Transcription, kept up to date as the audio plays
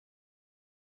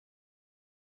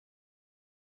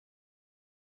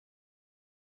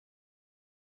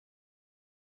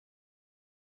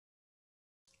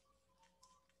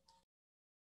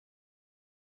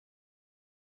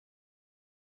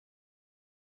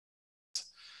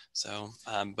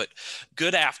But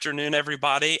good afternoon,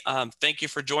 everybody. Thank you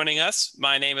for joining us.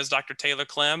 My name is Dr. Taylor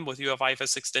Clem with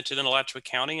IFAS Extension in Alachua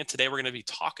County, and today we're going to be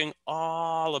talking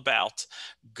all about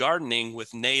gardening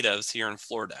with natives here in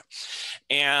Florida.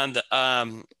 And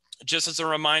just as a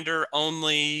reminder,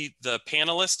 only the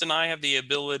panelists and I have the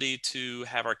ability to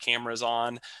have our cameras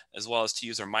on as well as to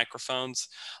use our microphones.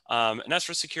 And that's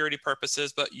for security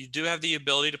purposes, but you do have the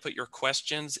ability to put your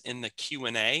questions in the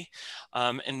Q&A.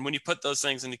 And when you put those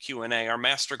things in the Q&A, our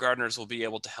master gardeners will be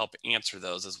able to help answer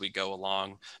those as we go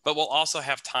along. But we'll also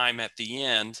have time at the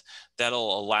end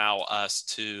that'll allow us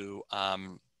to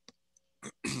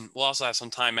we'll also have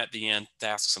some time at the end to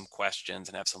ask some questions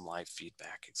and have some live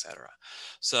feedback, etc.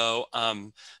 So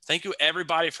thank you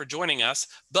everybody for joining us.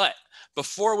 But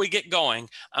before we get going,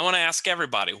 I want to ask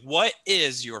everybody, what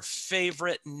is your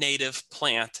favorite native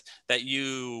plant that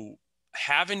you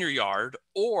have in your yard,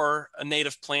 or a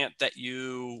native plant that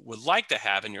you would like to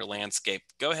have in your landscape?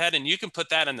 Go ahead and you can put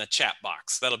that in the chat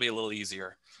box. That'll be a little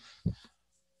easier.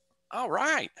 All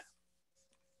right.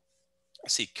 I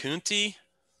see Kunti,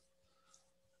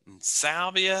 and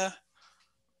salvia,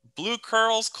 blue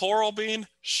curls, coral bean,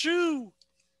 shoo,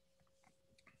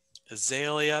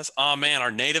 azaleas. Oh man, our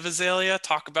native azalea,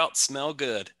 talk about smell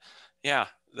good. Yeah,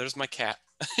 there's my cat.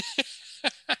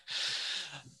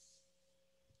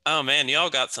 Oh man, y'all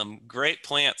got some great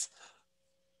plants.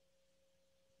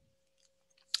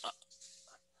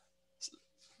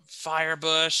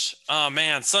 Firebush. Oh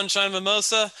man, sunshine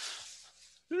mimosa.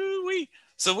 Ooh-wee.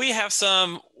 So we have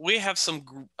some,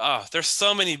 there's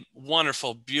so many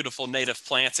wonderful, beautiful native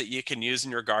plants that you can use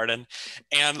in your garden.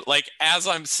 And like, as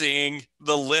I'm seeing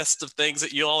the list of things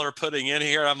that you all are putting in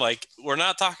here, I'm like, we're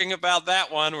not talking about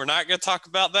that one. We're not going to talk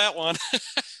about that one.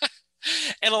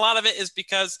 And a lot of it is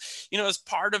because, as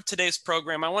part of today's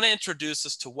program, I want to introduce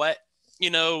us to what,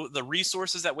 the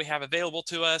resources that we have available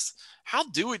to us. How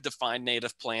do we define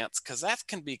native plants? Because that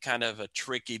can be kind of a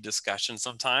tricky discussion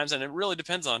sometimes, and it really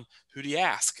depends on who do you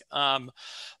ask.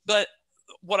 But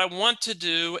what I want to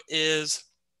do is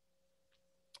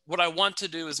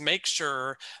make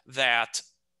sure that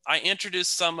I introduce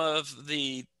some of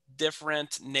the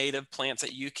different native plants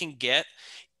that you can get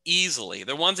easily.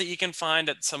 The ones that you can find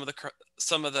at some of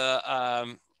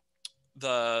the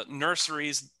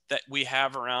nurseries that we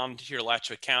have around here,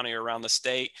 Alachua County, or around the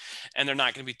state, and they're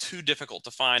not going to be too difficult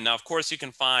to find. Now, of course, you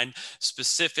can find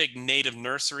specific native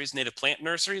nurseries, native plant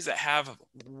nurseries that have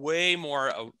way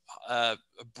more a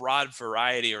broad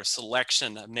variety or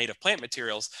selection of native plant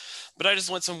materials. But I just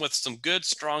went with some good,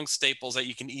 strong staples that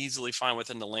you can easily find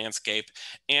within the landscape.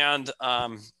 And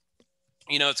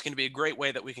it's going to be a great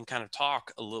way that we can kind of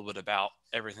talk a little bit about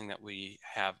everything that we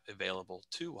have available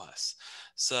to us.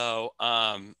 So,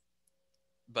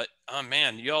 but oh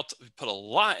man, you all put a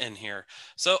lot in here.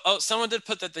 So, someone did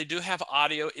put that they do have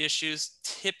audio issues.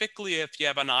 Typically, if you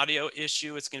have an audio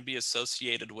issue, it's going to be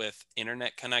associated with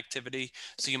internet connectivity.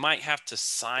 So you might have to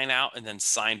sign out and then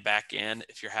sign back in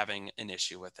if you're having an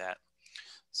issue with that.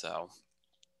 So,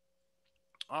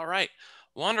 all right.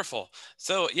 Wonderful.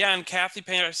 So yeah, and Kathy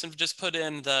Patterson just put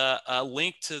in the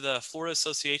link to the Florida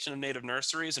Association of Native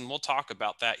Nurseries, and we'll talk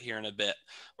about that here in a bit.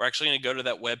 We're actually going to go to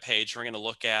that webpage. We're going to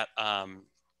look at, we're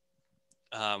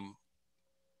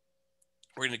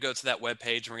going to go to that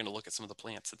webpage, and we're going to look at some of the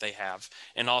plants that they have,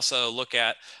 and also look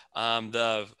at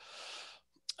the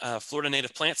Florida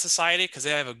Native Plant Society, because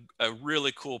they have a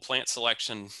really cool plant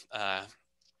selection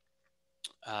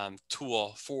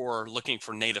tool for looking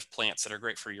for native plants that are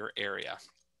great for your area.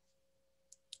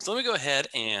 So let me go ahead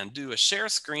and do a share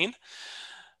screen.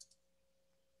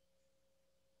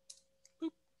 Boop.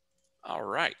 All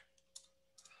right.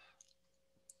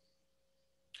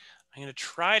 I'm going to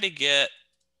try to get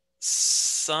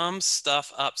some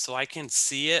stuff up so I can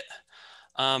see it,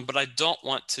 but I don't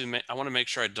want to. I want to make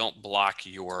sure I don't block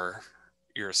your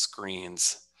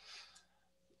screens.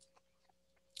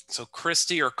 So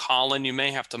Christy or Colin, you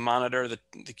may have to monitor the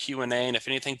Q&A, and if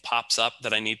anything pops up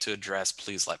that I need to address,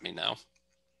 please let me know.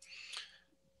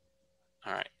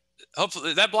 All right.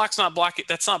 Hopefully that block's not blocking.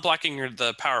 That's not blocking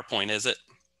the PowerPoint, is it?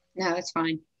 No, it's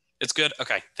fine. It's good.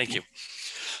 Okay. Thank you.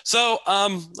 So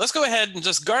let's go ahead and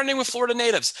just gardening with Florida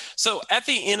natives. So at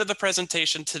the end of the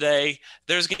presentation today,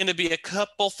 there's going to be a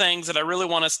couple things that I really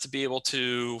want us to be able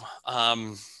to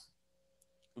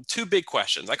two big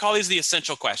questions. I call these the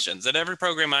essential questions. At every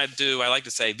program I do, I like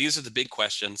to say, these are the big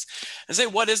questions. And say,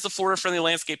 what is the Florida Friendly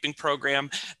Landscaping Program?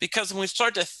 Because when we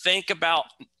start to think about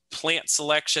plant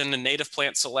selection and native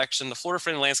plant selection, the Florida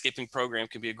Friendly Landscaping Program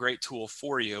can be a great tool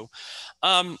for you.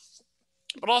 But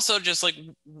also just like,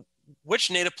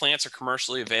 which native plants are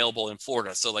commercially available in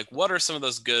Florida. So like, what are some of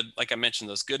those good, like I mentioned,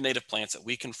 those good native plants that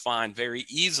we can find very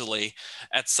easily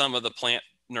at some of the plant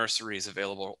nurseries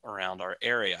available around our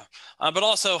area, but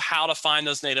also how to find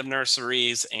those native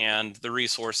nurseries and the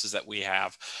resources that we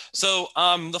have. So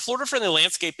the Florida Friendly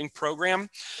Landscaping Program,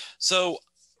 so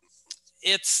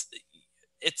it's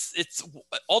it's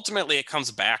ultimately it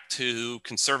comes back to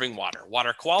conserving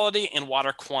water quality and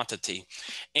water quantity.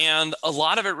 And a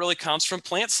lot of it really comes from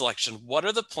plant selection. What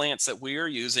are the plants that we are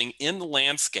using in the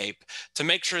landscape to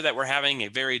make sure that we're having a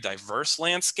very diverse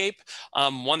landscape,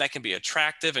 one that can be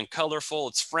attractive and colorful,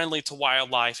 it's friendly to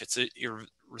wildlife, it's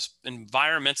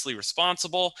environmentally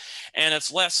responsible, and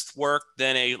it's less work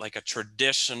than a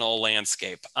traditional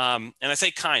landscape. And I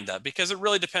say kinda because it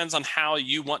really depends on how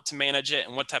you want to manage it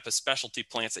and what type of specialty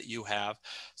plants that you have.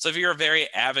 So if you're a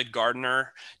very avid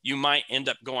gardener, you might end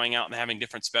up going out and having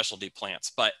different specialty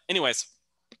plants. But anyways,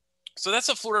 so that's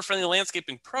a Florida Friendly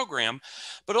Landscaping Program,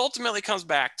 but ultimately comes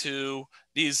back to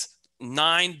these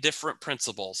 9 different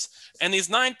principles. And these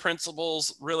 9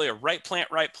 principles really are right plant,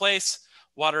 right place,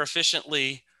 water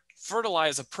efficiently,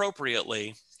 fertilize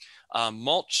appropriately,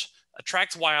 mulch,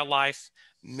 attract wildlife,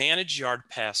 manage yard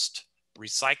pest,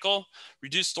 recycle,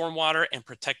 reduce stormwater, and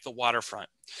protect the waterfront.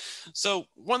 So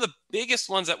one of the biggest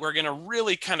ones that we're going to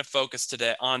really kind of focus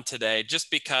today,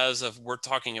 just because of we're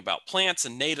talking about plants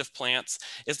and native plants,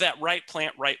 is that right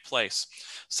plant, right place.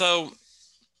 So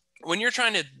when you're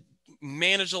trying to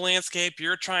manage a landscape,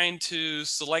 you're trying to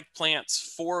select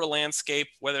plants for a landscape,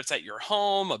 whether it's at your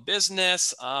home, a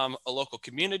business, a local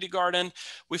community garden,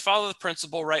 we follow the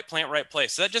principle right plant, right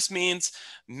place. So that just means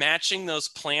matching those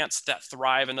plants that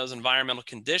thrive in those environmental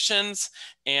conditions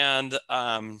and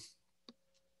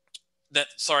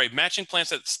matching plants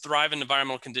that thrive in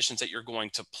environmental conditions that you're going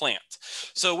to plant.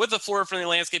 So with the Florida Friendly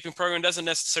Landscaping Program doesn't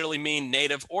necessarily mean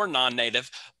native or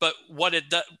non-native, but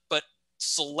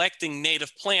selecting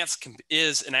native plants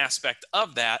is an aspect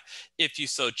of that if you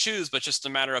so choose, but just a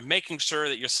matter of making sure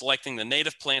that you're selecting the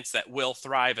native plants that will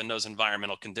thrive in those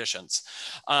environmental conditions.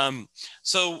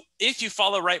 So if you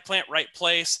follow right plant, right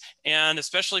place, and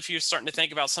especially if you're starting to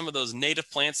think about some of those native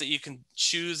plants that you can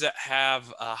choose that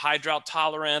have high drought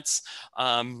tolerance,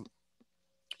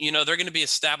 they're going to be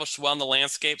established well in the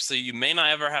landscape, so you may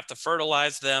not ever have to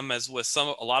fertilize them, as with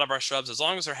a lot of our shrubs. As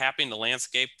long as they're happy in the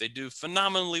landscape, they do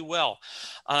phenomenally well.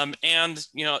 And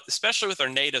especially with our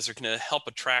natives, they're going to help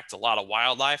attract a lot of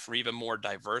wildlife, or even more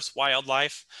diverse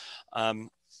wildlife.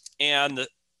 And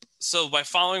so by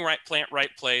following right plant,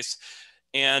 right place,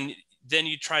 and then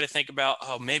you try to think about,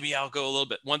 oh, maybe I'll go a little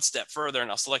bit one step further and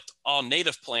I'll select all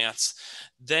native plants,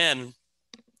 then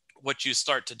what you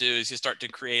start to do is you start to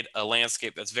create a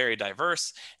landscape that's very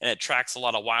diverse and it attracts a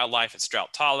lot of wildlife. It's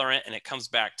drought tolerant, and it comes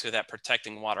back to that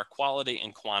protecting water quality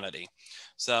and quantity.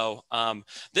 So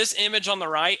this image on the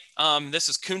right, this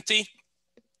is Kunti.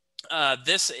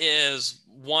 This is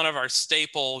one of our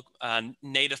staple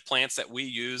native plants that we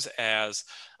use as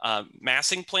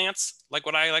massing plants, like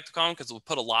what I like to call them, because we'll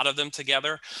put a lot of them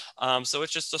together. So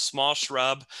it's just a small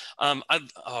shrub.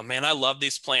 Oh man, I love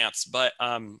these plants, but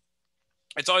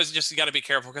it's always just, you got to be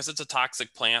careful because it's a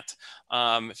toxic plant.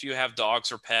 If you have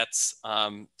dogs or pets,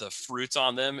 the fruits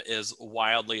on them is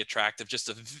wildly attractive, just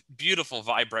a beautiful,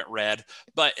 vibrant red,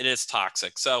 but it is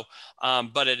toxic. So,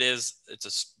 but it's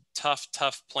a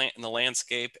tough plant in the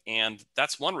landscape. And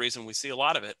that's one reason we see a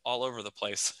lot of it all over the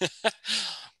place.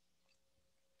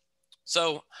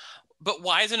 So, but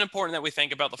why is it important that we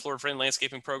think about the Florida Friendly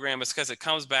Landscaping Program? Is because it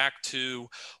comes back to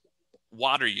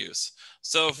water use.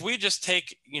 So if we just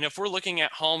take, if we're looking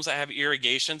at homes that have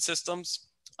irrigation systems,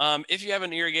 if you have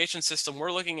an irrigation system,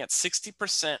 we're looking at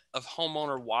 60% of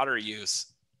homeowner water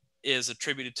use is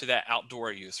attributed to that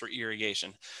outdoor use or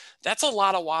irrigation. That's a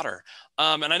lot of water.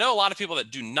 And I know a lot of people that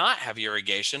do not have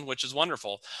irrigation, which is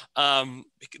wonderful.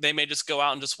 They may just go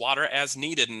out and just water as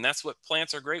needed. And that's what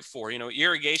plants are great for.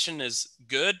 Irrigation is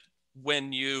good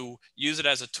when you use it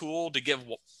as a tool to give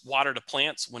water to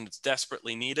plants when it's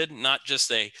desperately needed, not just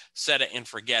a set it and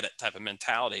forget it type of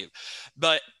mentality.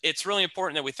 But it's really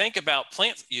important that we think about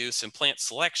plant use and plant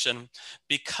selection,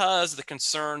 because the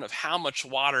concern of how much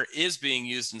water is being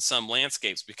used in some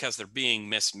landscapes because they're being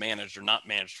mismanaged or not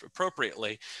managed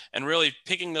appropriately. And really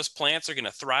picking those plants that are going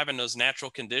to thrive in those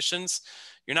natural conditions.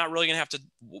 You're not really going to have to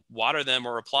water them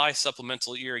or apply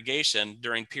supplemental irrigation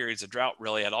during periods of drought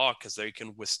really at all, because they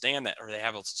can withstand that, or they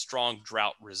have a strong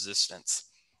drought resistance.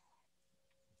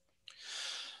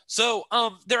 So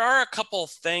there are a couple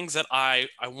things that I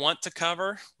want to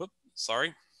cover. Whoops,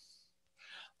 sorry.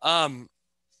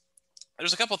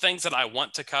 there's a couple things that I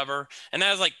want to cover, and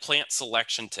that is like plant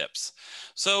selection tips.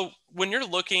 So when you're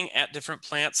looking at different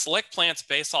plants, select plants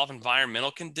based off environmental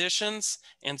conditions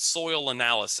and soil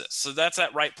analysis. So that's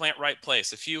that right plant, right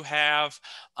place. If you have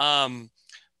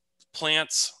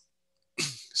plants,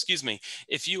 excuse me,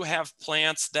 if you have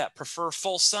plants that prefer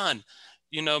full sun,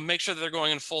 make sure that they're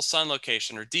going in full sun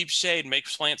location, or deep shade. Make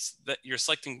plants that you're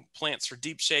selecting plants for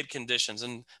deep shade conditions,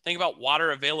 and think about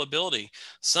water availability.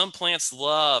 Some plants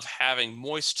love having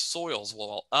moist soils,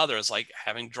 while others like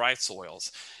having dry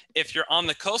soils. If you're on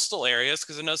the coastal areas,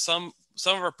 because I know some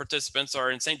of our participants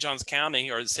are in St. Johns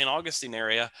County or the St. Augustine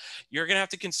area, you're going to have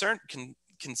to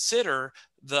consider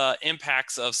the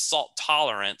impacts of salt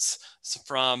tolerance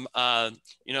from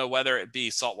whether it be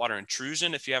saltwater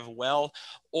intrusion if you have a well,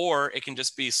 or it can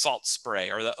just be salt spray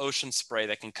or the ocean spray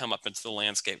that can come up into the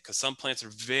landscape, because some plants are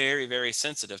very, very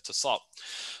sensitive to salt.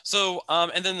 So,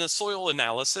 and then the soil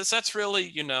analysis, that's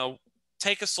really,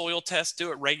 take a soil test,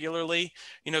 do it regularly,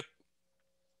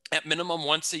 at minimum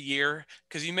once a year,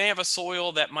 because you may have a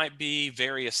soil that might be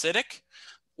very acidic,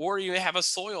 or you have a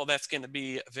soil that's going to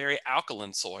be very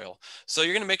alkaline soil. So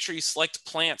you're going to make sure you select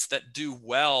plants that do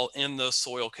well in those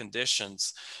soil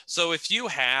conditions. So if you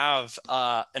have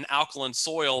an alkaline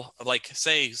soil, like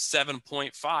say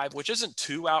 7.5, which isn't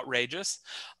too outrageous,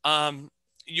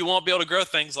 you won't be able to grow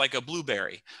things like a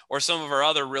blueberry or some of our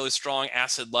other really strong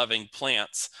acid loving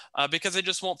plants because they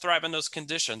just won't thrive in those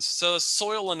conditions. So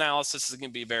soil analysis is going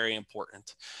to be very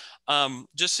important.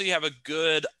 Just so you have a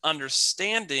good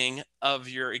understanding of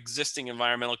your existing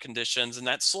environmental conditions. And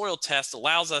that soil test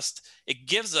allows us, it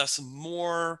gives us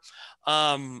more,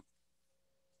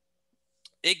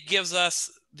 it gives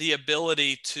us the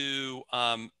ability to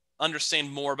understand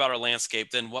more about our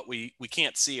landscape than what we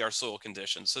can't see our soil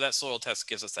conditions. So that soil test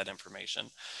gives us that information.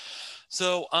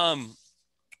 So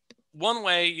one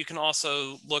way you can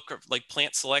also look at like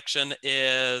plant selection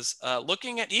is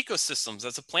looking at ecosystems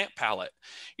as a plant palette.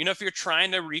 If you're trying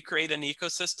to recreate an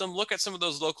ecosystem, look at some of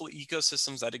those local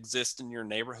ecosystems that exist in your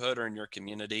neighborhood or in your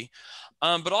community.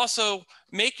 But also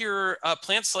make your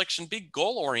plant selection be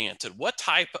goal oriented. What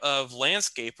type of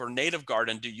landscape or native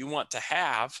garden do you want to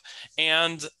have?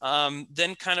 And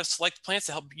then kind of select plants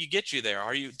to help you get you there.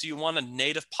 Do you want a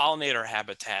native pollinator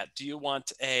habitat? Do you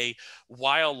want a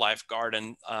wildlife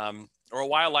garden or a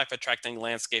wildlife attracting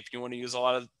landscape? You want to use a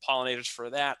lot of pollinators for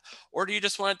that? Or do you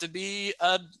just want it to be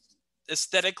a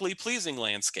aesthetically pleasing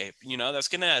landscape, that's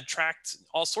going to attract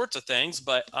all sorts of things?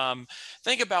 But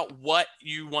think about what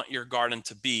you want your garden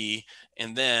to be,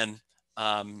 and then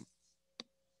kind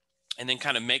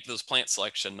of make those plant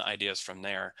selection ideas from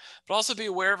there. But also be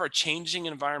aware of our changing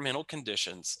environmental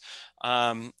conditions.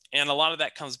 And a lot of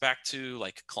that comes back to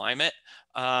like climate,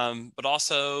 but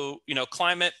also,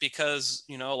 climate, because,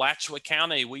 Alachua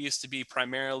County, we used to be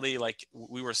primarily like,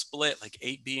 we were split like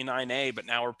 8B and 9A, but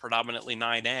now we're predominantly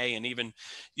 9A. And even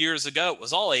years ago, it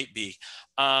was all 8B.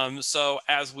 So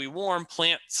as we warm,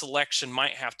 plant selection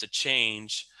might have to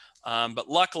change. But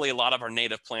luckily, a lot of our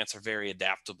native plants are very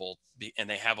adaptable, and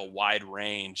they have a wide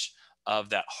range of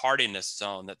that hardiness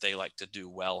zone that they like to do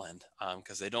well in,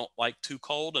 because they don't like too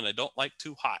cold and they don't like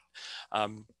too hot.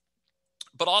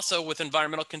 But also with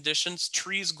environmental conditions,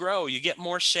 trees grow, you get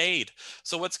more shade.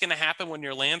 So what's going to happen when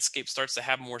your landscape starts to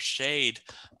have more shade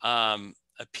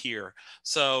appear?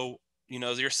 So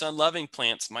your sun-loving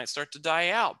plants might start to die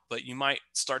out, but you might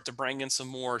start to bring in some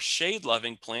more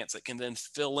shade-loving plants that can then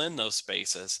fill in those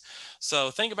spaces.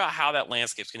 So think about how that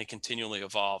landscape is going to continually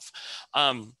evolve.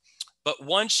 But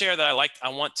one share that I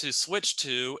want to switch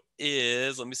to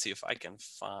is, let me see if I can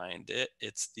find it.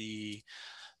 It's the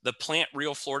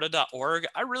plantrealflorida.org.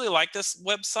 I really like this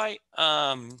website.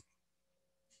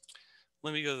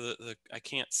 Let me go to I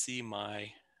can't see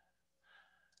my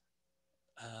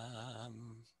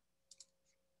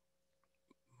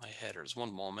my headers.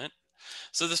 One moment.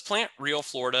 So this Plant Real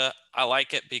Florida, I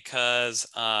like it because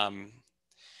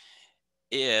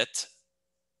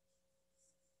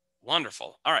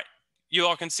wonderful. All right, you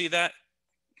all can see that?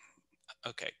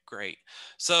 Okay, great.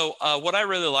 So what I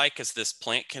really like is this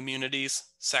plant communities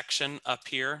section up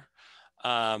here.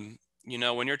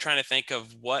 When you're trying to think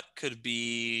of what could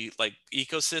be like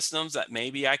ecosystems that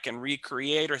maybe I can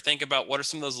recreate, or think about what are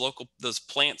some of those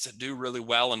plants that do really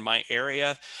well in my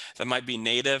area that might be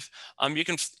native. You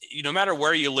can, no matter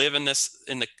where you live in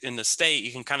the state,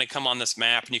 you can kind of come on this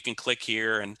map and you can click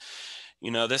here, and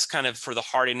this kind of for the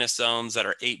hardiness zones that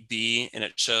are 8B, and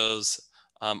it shows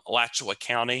Alachua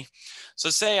County. So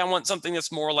say I want something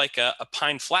that's more like a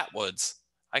pine flatwoods.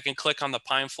 I can click on the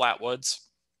pine flatwoods,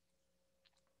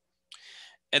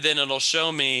 and then it'll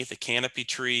show me the canopy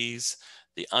trees,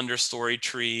 the understory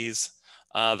trees,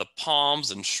 the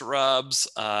palms and shrubs,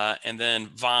 and then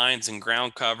vines and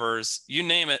ground covers, you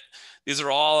name it. These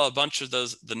are all a bunch of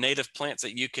the native plants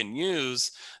that you can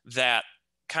use that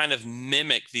kind of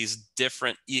mimic these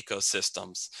different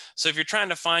ecosystems. So if you're trying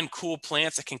to find cool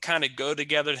plants that can kind of go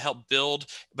together to help build,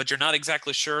 but you're not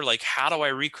exactly sure, like, how do I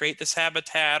recreate this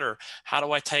habitat, or how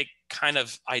do I take kind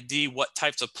of ID what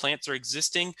types of plants are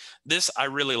existing? I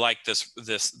really like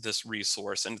this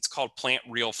resource, and it's called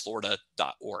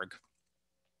plantrealflorida.org.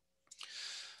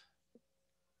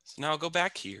 So now I'll go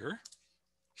back here.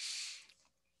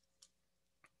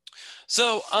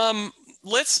 So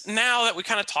now that we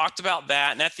kind of talked about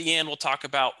that, and at the end we'll talk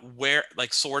about where,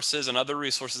 like, sources and other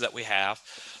resources that we have,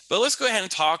 but let's go ahead and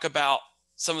talk about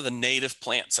some of the native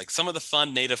plants, like some of the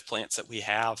fun native plants that we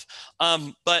have.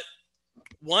 But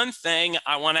one thing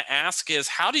I want to ask is,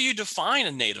 how do you define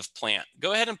a native plant?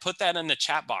 Go ahead and put that in the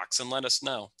chat box and let us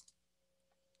know.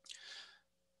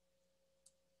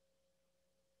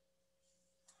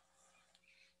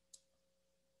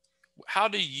 How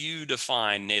do you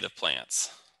define native plants?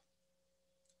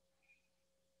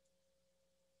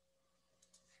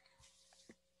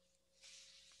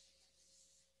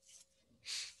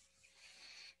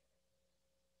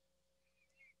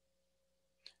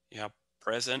 Yeah,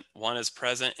 present. One is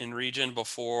present in region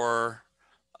before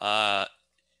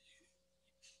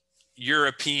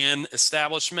European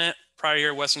establishment,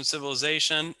 prior Western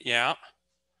civilization. Yeah.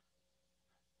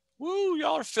 Woo,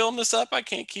 y'all are filling this up. I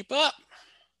can't keep up.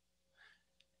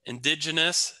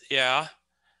 Indigenous. Yeah.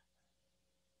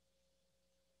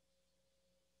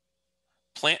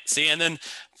 See, and then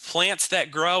plants that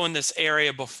grow in this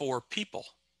area before people.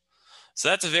 So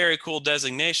that's a very cool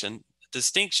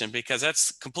distinction, because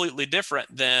that's completely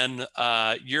different than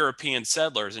European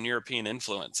settlers and European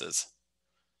influences.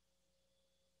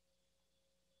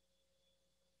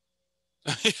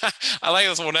 I like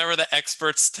this. Whenever the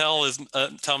experts tell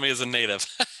me as a native.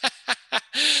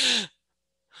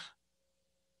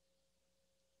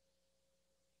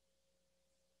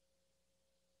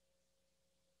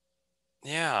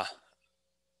 Yeah.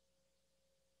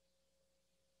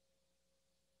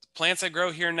 Plants that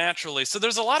grow here naturally. So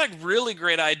there's a lot of really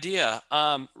great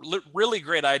really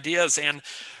great ideas, and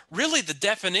really the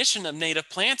definition of native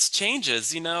plants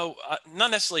changes. Not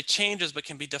necessarily changes, but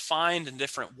can be defined in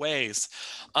different ways.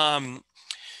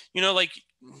 Like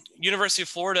University of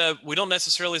Florida, we don't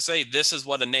necessarily say this is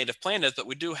what a native plant is, but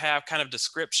we do have kind of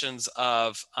descriptions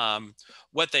of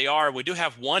what they are. We do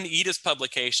have one EDIS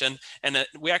publication, and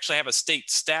we actually have a state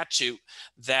statute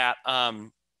that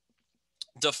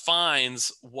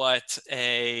defines what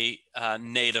a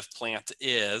native plant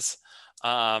is.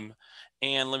 And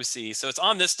let me see. So it's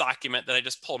on this document that I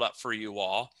just pulled up for you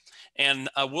all. And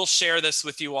we'll share this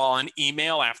with you all in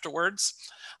email afterwards.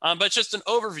 But it's just an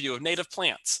overview of native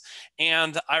plants.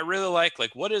 And I really like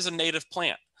what is a native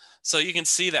plant? So you can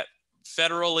see that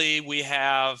federally we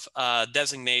have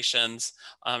designations.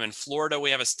 In Florida,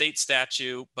 we have a state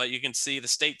statute, but you can see the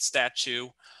state statute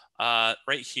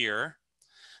right here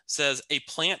says a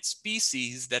plant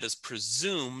species that is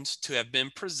presumed to have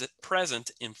been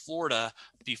present in Florida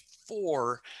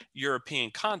before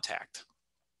European contact.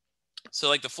 So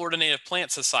like the Florida Native Plant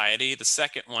Society, the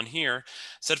second one here,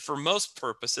 said for most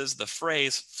purposes, the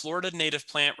phrase Florida native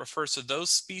plant refers to those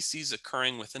species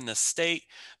occurring within the state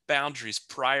boundaries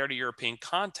prior to European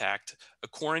contact,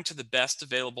 according to the best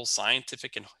available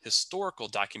scientific and historical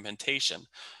documentation.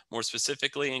 More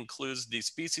specifically, includes these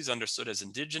species understood as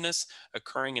indigenous,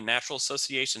 occurring in natural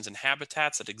associations and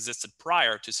habitats that existed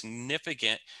prior to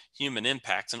significant human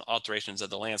impacts and alterations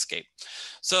of the landscape.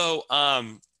 So,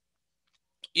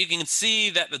 you can see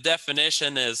that the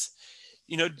definition is,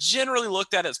 generally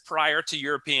looked at as prior to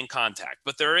European contact,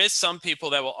 but there is some people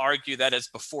that will argue that it's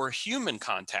before human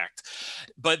contact.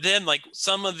 But then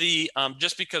some of the,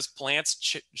 just because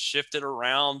plants shifted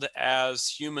around as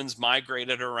humans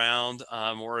migrated around,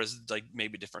 or as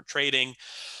maybe different trading,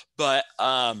 but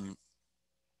one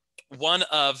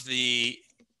of the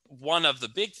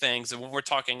big things, and when we're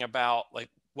talking about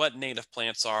what native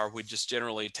plants are, we just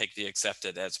generally take the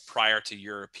accepted as prior to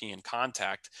European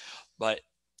contact. But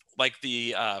like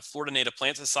the Florida Native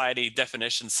Plant Society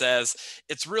definition says,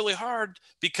 it's really hard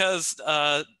because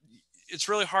it's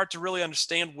really hard to really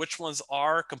understand which ones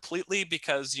are completely,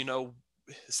 because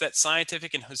that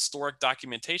scientific and historic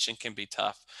documentation can be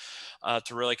tough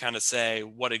to really kind of say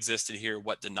what existed here,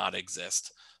 what did not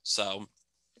exist. So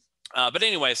but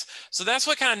anyways, so that's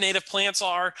what kind of native plants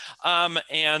are.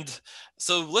 And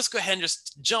so let's go ahead and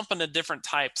just jump into different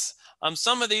types.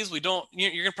 Some of these we don't,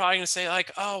 you're probably going to say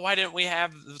oh, why didn't we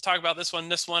talk about this one?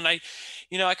 I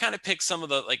kind of picked some of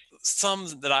the some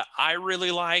that I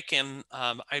really like, and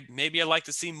maybe I'd like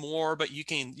to see more, but you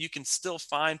can still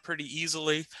find pretty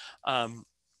easily.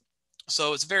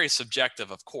 So it's very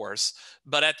subjective, of course,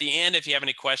 but at the end, if you have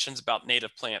any questions about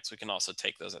native plants, we can also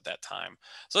take those at that time.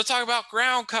 So let's talk about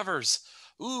ground covers.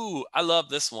 Ooh, I love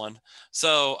this one.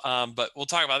 So, but we'll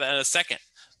talk about that in a second.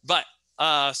 But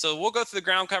so we'll go through the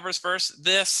ground covers first.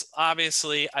 This,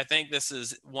 obviously, I think this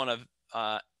is one of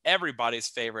everybody's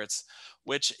favorites,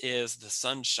 which is the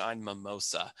sunshine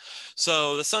mimosa.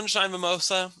 So the sunshine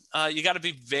mimosa, you got to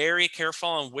be very careful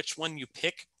on which one you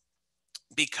pick,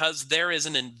 because there is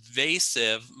an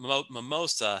invasive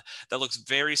mimosa that looks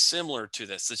very similar to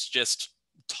this. It's just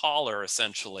taller,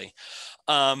 essentially.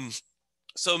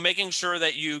 So making sure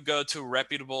that you go to a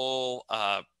reputable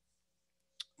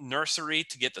nursery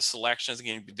to get the selection is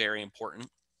going to be very important.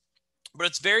 But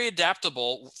it's very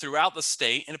adaptable throughout the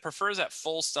state, and it prefers that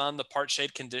full sun, the part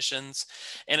shade conditions,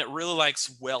 and it really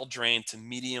likes well drained to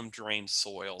medium drained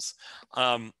soils.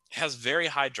 Has very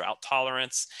high drought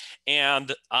tolerance,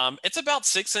 and it's about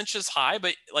 6 inches high,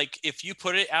 but like if you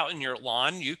put it out in your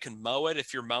lawn, you can mow it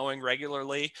if you're mowing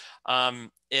regularly.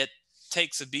 It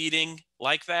takes a beating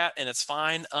like that, and it's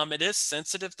fine. It is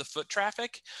sensitive to foot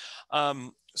traffic.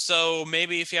 So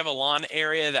maybe if you have a lawn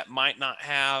area that might not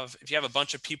have, if you have a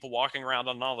bunch of people walking around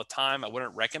on all the time, I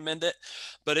wouldn't recommend it.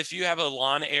 But if you have a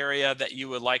lawn area that you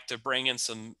would like to bring in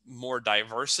some more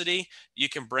diversity, you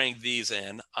can bring these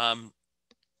in.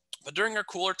 But during a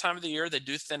cooler time of the year, they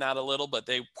do thin out a little, but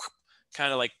they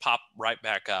kind of like pop right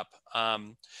back up.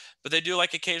 But they do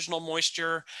like occasional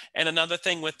moisture. And another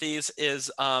thing with these is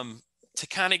to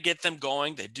kind of get them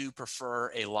going, they do prefer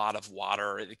a lot of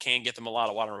water. It can get them a lot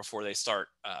of water before they start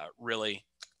really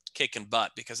kicking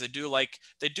butt, because they do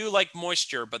like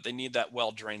moisture, but they need that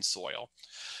well-drained soil.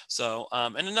 So,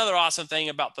 and another awesome thing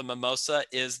about the mimosa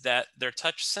is that they're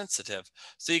touch sensitive.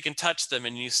 So you can touch them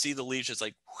and you see the leaves just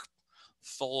like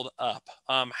fold up.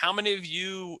 How many of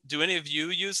you, do any of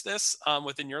you use this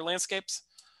within your landscapes,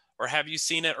 or have you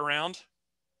seen it around?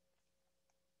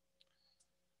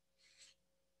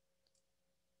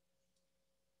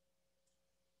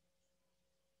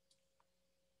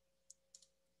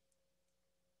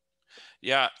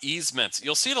 Yeah, easements.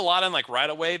 You'll see it a lot in like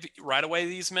right-of-way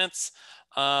easements.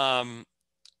 Yeah,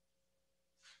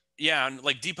 and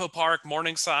like Depot Park,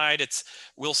 Morningside.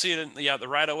 We'll see it in the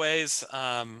right-of-ways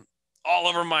all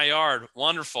over my yard.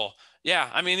 Wonderful. Yeah,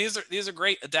 I mean these are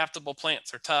great adaptable plants.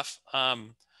 They're tough.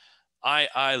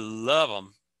 I love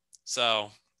them. So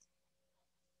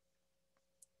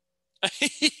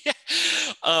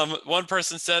one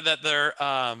person said that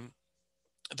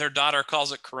their daughter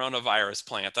calls it coronavirus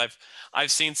plant.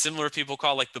 I've seen similar people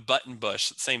call like the button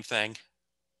bush, same thing.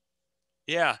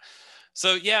 Yeah.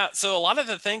 So yeah, so a lot of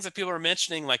the things that people are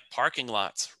mentioning, like parking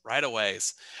lots, right of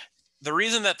ways, the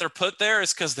reason that they're put there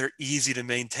is because they're easy to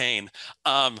maintain.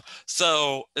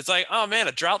 So it's like, oh man,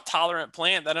 a drought tolerant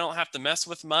plant that I don't have to mess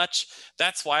with much.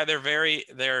 That's why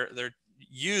they're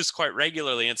used quite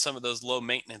regularly in some of those low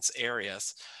maintenance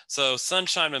areas. So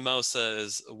sunshine mimosa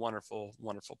is a wonderful,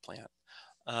 wonderful plant.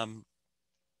 Um,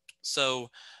 so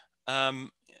um,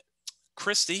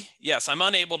 Christy, yes, I'm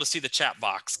unable to see the chat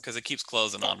box because it keeps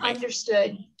closing on me.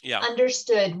 Understood. Yeah.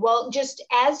 Understood. Well, just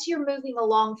as you're moving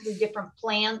along through different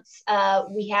plants,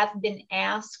 we have been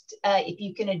asked if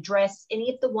you can address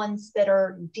any of the ones that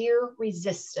are deer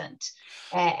resistant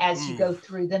as you go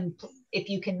through them, if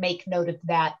you can make note of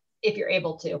that, if you're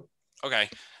able to. Okay.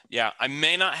 Yeah, I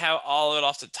may not have all of it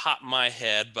off the top of my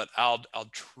head, but I'll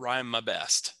try my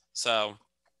best. So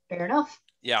fair enough.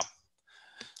 Yeah.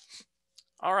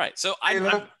 All right. So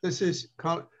this is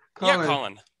Colin. Yeah,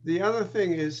 Colin. The other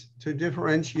thing is to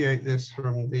differentiate this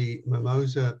from the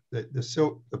mimosa,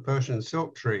 the Persian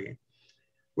silk tree,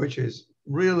 which is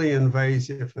really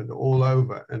invasive and all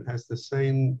over and has the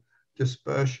same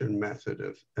dispersion method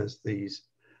as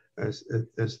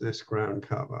this ground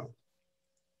cover.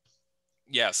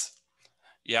 Yes.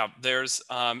 Yeah, there's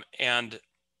and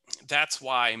that's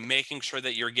why making sure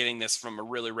that you're getting this from a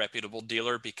really reputable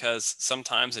dealer, because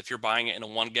sometimes if you're buying it in a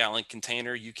 1-gallon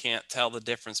container, you can't tell the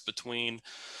difference between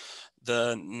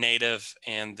the native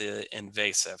and the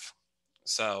invasive.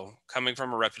 So coming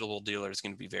from a reputable dealer is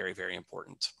going to be very, very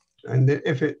important. And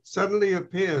if it suddenly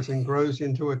appears and grows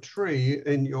into a tree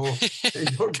in your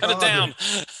Cut garden, it down.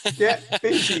 Get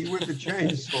busy with the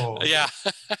chainsaw. Yeah.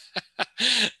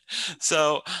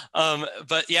 So,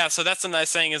 but yeah, so that's the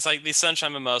nice thing is like these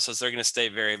sunshine mimosas, they're going to stay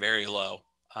very, very low.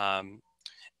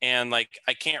 And like,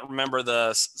 I can't remember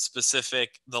the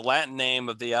Latin name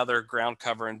of the other ground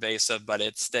cover invasive, but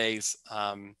it stays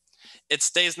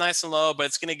nice and low, but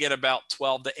it's going to get about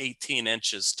 12 to 18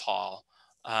 inches tall.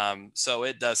 So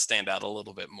it does stand out a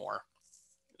little bit more.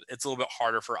 It's a little bit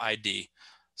harder for ID.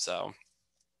 So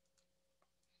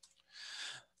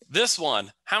this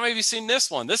one, how many of you seen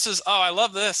this one? This is, oh, I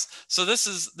love this. So this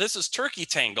is turkey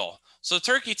tangle. So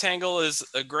turkey tangle is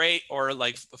a great, or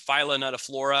like Phyla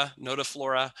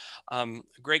notiflora,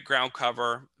 great ground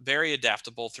cover, very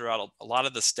adaptable throughout a lot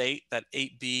of the state, that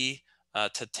 8B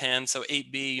to 10. So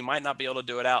 8B, you might not be able to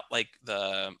do it out like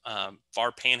the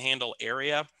far panhandle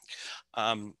area.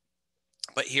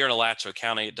 But here in Alachua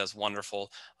County, it does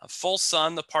wonderful. Full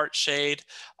sun, the part shade.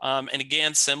 And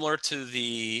again, similar to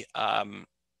the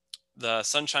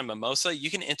sunshine mimosa,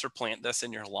 you can interplant this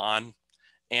in your lawn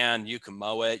and you can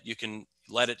mow it. You can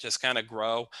let it just kind of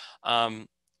grow. Oh,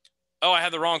 I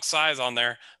had the wrong size on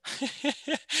there.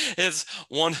 It's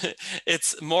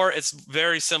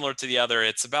very similar to the other.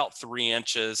 It's about 3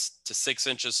 inches to 6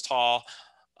 inches tall,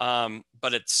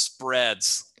 but it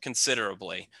spreads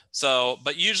considerably. So,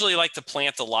 but usually like to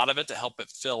plant a lot of it to help it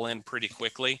fill in pretty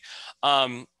quickly.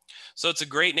 So it's a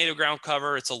great native ground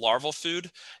cover. It's a larval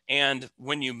food. And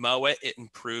when you mow it, it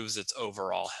improves its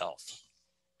overall health.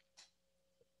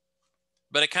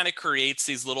 But it kind of creates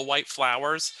these little white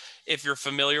flowers. If you're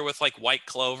familiar with like white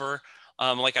clover,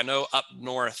 like I know up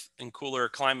north in cooler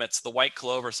climates, the white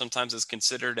clover sometimes is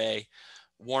considered a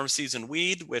warm season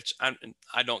weed, which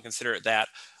I don't consider it that.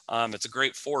 It's a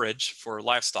great forage for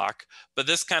livestock, but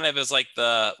this kind of is like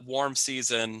the warm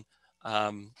season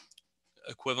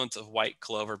equivalent of white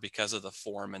clover because of the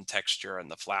form and texture and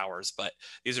the flowers. But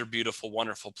these are beautiful,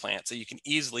 wonderful plants that you can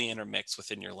easily intermix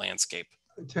within your landscape.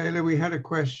 Taylor, we had a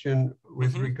question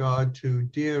with regard to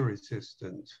deer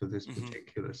resistance for this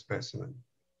particular specimen.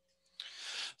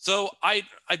 So I'm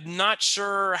not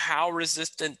sure how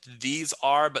resistant these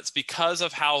are, but it's because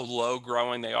of how low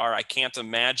growing they are. I can't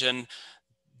imagine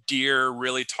deer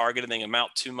really targeting them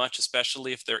out too much,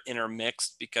 especially if they're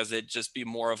intermixed, because it'd just be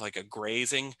more of like a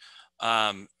grazing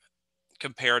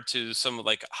compared to some of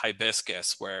like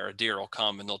hibiscus, where a deer will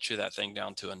come and they'll chew that thing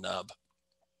down to a nub.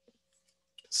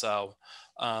 So,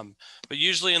 but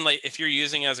usually if you're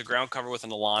using it as a ground cover within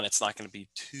the lawn, it's not going to be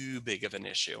too big of an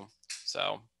issue.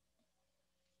 So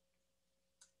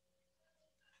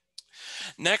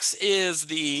next is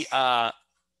the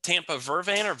Tampa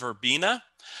vervain or verbena.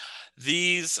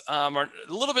 These are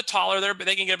a little bit taller there, but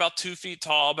they can get about 2 feet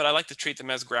tall, but I like to treat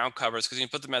them as ground covers because you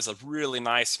can put them as a really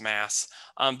nice mass.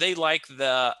 They like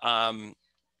the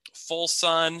full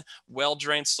sun,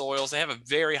 well-drained soils. They have a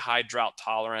very high drought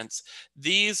tolerance.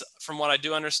 These, from what I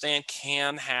do understand,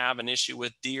 can have an issue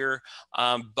with deer,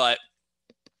 but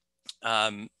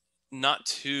not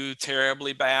too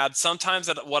terribly bad. Sometimes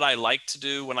what I like to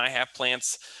do when I have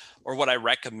plants, or what I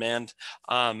recommend,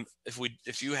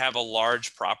 if you have a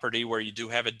large property where you do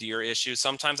have a deer issue,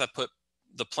 sometimes I put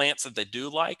the plants that they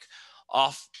do like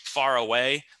off far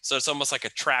away. So it's almost like a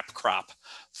trap crop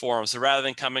for them. So rather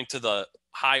than coming to the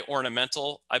high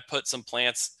ornamental, I put some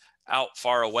plants out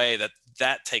far away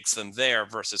that takes them there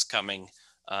versus coming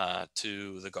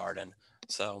to the garden.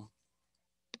 So,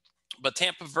 but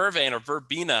Tampa vervain or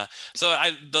verbena. So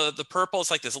the purple is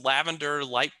like this lavender,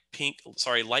 light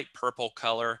purple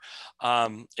color.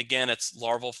 Again, it's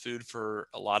larval food for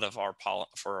a lot of our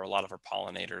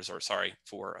pollinators, or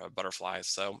for butterflies.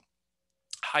 So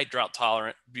high drought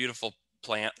tolerant, beautiful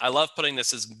plant. I love putting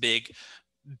this as big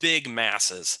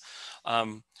masses,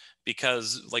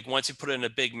 because like once you put it in a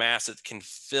big mass, it can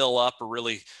fill up a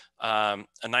really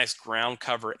a nice ground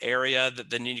cover area that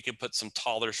then you can put some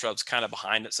taller shrubs kind of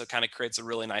behind it. So it kind of creates a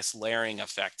really nice layering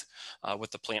effect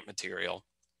with the plant material.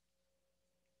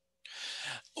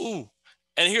 Ooh,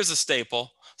 and here's a staple.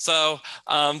 So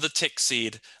the tick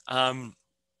seed.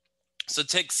 So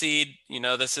tick seed,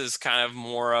 this is kind of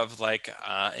more of like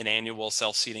an annual,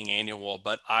 self-seeding annual,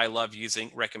 but I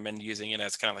recommend using it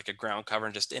as kind of like a ground cover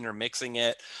and just intermixing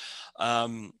it.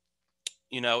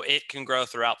 It can grow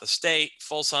throughout the state,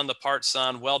 full sun to part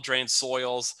sun, well-drained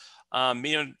soils,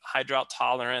 medium high drought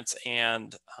tolerance,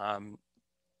 and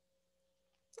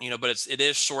but it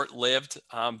is short-lived.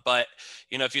 But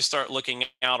if you start looking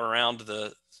out around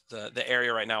the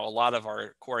area right now, a lot of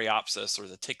our coreopsis, or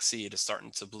the tick seed, is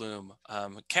starting to bloom.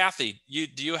 Kathy,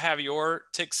 do you have your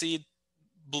tick seed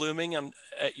blooming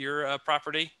at your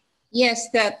property? Yes,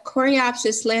 the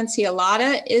coreopsis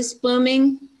lanceolata is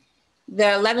blooming.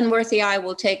 The Leavenworthii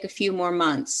will take a few more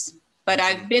months, but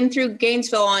I've been through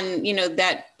Gainesville on,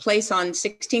 that place on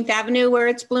 16th Avenue where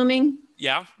it's blooming.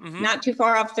 Yeah. Not too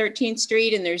far off 13th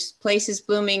Street. And there's places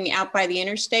blooming out by the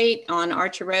interstate on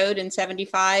Archer Road and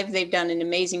 75. They've done an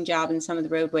amazing job in some of the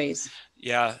roadways.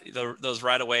 Yeah, those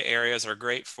right-of-way areas are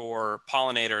great for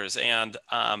pollinators. And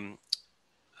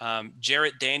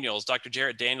Jarrett Daniels, Dr.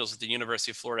 Jarrett Daniels at the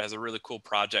University of Florida has a really cool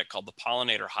project called the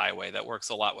Pollinator Highway that works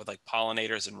a lot with like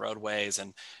pollinators and roadways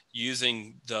and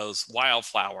using those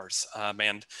wildflowers.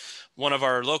 And one of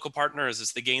our local partners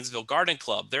is the Gainesville Garden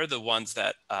Club. They're the ones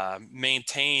that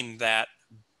maintain that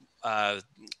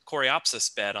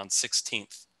Coreopsis bed on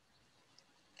 16th.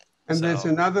 And there's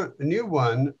another new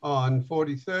one on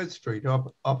 43rd Street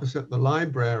opposite the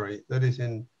library that is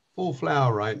in full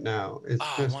flower right now. It's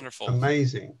just wonderful.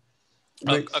 Amazing.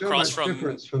 Makes so Across much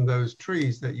difference from those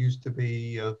trees that used to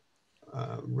be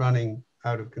running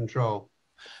out of control.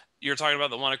 You're talking about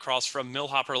the one across from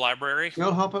Millhopper Library?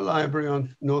 Millhopper Library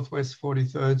on Northwest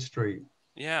 43rd Street.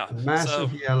 Yeah.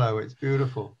 Massive yellow. It's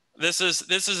beautiful. This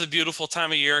is a beautiful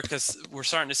time of year because we're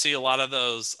starting to see a lot of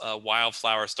those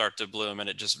wildflowers start to bloom, and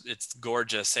it's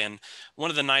gorgeous. And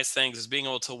one of the nice things is being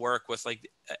able to work with like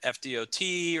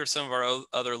FDOT or some of our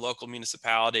other local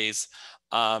municipalities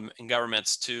and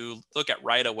governments to look at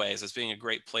right-of-ways as being a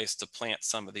great place to plant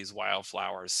some of these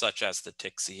wildflowers, such as the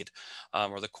tickseed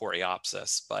or the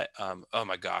Coreopsis. But oh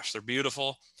my gosh, they're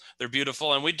beautiful. They're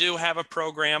beautiful. And we do have a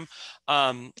program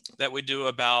that we do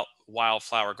about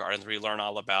wildflower gardens. We learn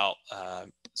all about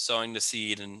sowing the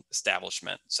seed and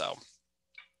establishment. So,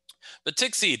 but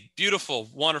tickseed, beautiful,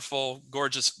 wonderful,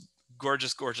 gorgeous,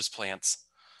 gorgeous, gorgeous plants.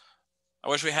 I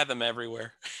wish we had them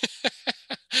everywhere.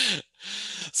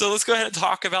 So let's go ahead and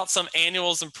talk about some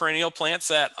annuals and perennial plants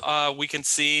that we can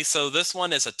see. So this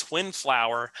one is a twin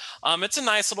flower. It's a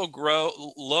nice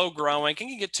little low growing,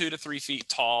 can get 2 to 3 feet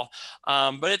tall,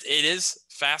 but it is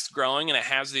fast growing and it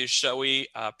has these showy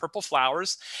purple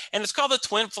flowers. And it's called the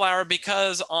twin flower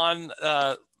because on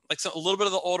a little bit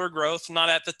of the older growth, not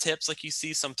at the tips like you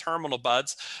see some terminal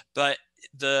buds, but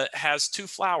has 2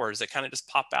 flowers that kind of just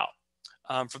pop out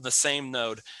from the same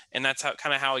node, and that's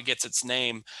how it gets its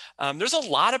name. There's a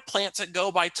lot of plants that go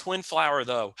by twin flower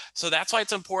though, so that's why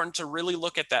it's important to really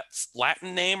look at that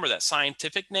Latin name or that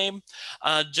scientific name,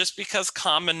 just because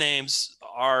common names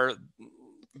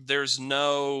there's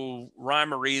no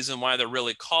rhyme or reason why they're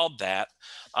really called that,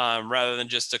 rather than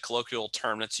just a colloquial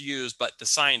term that's used. But the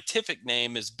scientific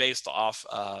name is based off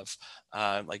of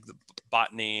like the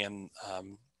botany and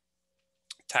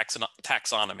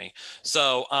taxonomy.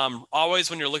 So always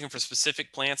when you're looking for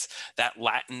specific plants, that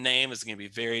Latin name is going to be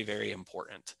very, very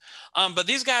important. But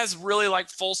these guys really like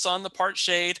full sun, the part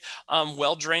shade,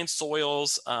 well-drained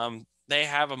soils. They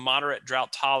have a moderate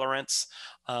drought tolerance.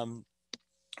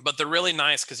 But they're really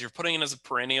nice because you're putting in as a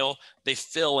perennial, they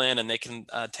fill in and they can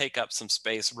take up some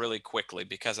space really quickly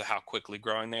because of how quickly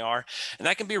growing they are. And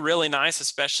that can be really nice,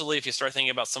 especially if you start thinking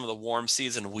about some of the warm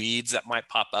season weeds that might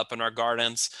pop up in our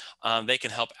gardens. They can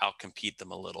help outcompete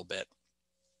them a little bit.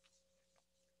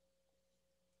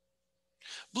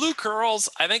 Blue curls,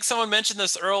 I think someone mentioned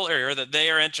this earlier that they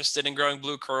are interested in growing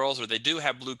blue curls, or they do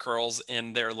have blue curls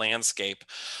in their landscape.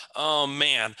 Oh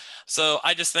man. So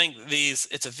I just think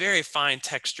it's a very fine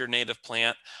texture native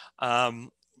plant,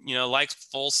 likes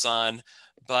full sun,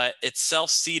 but it's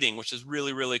self-seeding, which is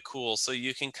really, really cool. So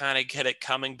you can kind of get it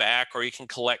coming back, or you can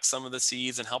collect some of the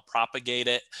seeds and help propagate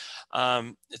it.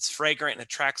 It's fragrant and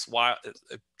attracts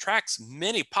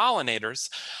many pollinators,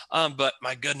 but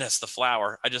my goodness, the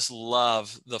flower, I just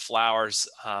love the flowers.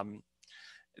 I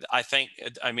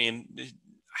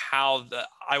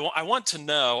want to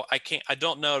know, I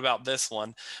don't know about this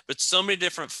one, but so many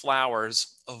different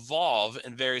flowers evolve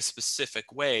in very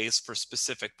specific ways for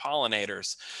specific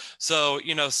pollinators. So,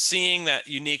 seeing that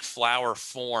unique flower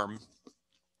form,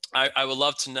 I would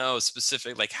love to know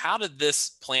specific, like how did this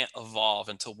plant evolve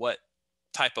into what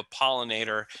type of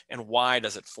pollinator and why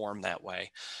does it form that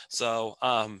way? So,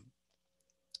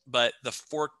 but the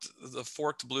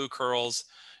forked blue curls,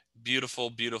 beautiful,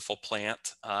 beautiful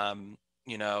plant.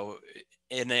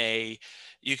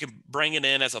 You can bring it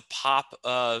in as a pop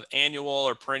of annual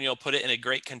or perennial, put it in a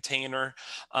great container.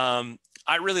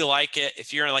 I really like it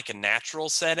if you're in like a natural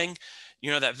setting.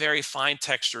 That very fine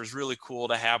texture is really cool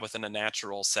to have within a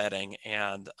natural setting,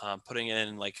 and putting it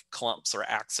in like clumps or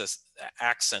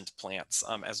accent plants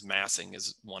as massing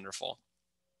is wonderful.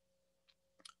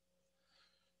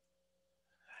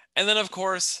 And then, of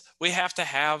course, we have to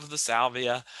have the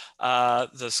salvia,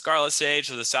 the scarlet sage,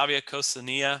 or the salvia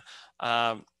coccinea.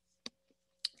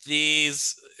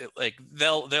 These,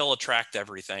 they'll attract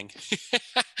everything.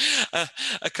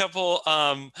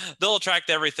 They'll attract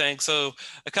everything. So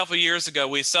a couple of years ago,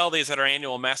 we sell these at our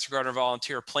annual Master Gardener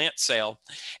Volunteer plant sale.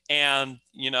 And,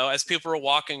 as people are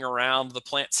walking around the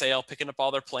plant sale, picking up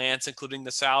all their plants, including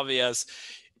the salvias,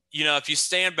 if you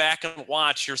stand back and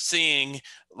watch, you're seeing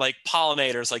like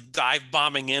pollinators like dive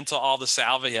bombing into all the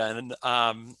salvia. And,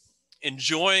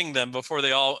 enjoying them before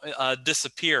they all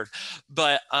disappeared.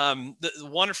 But the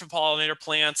wonderful pollinator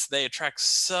plants, they attract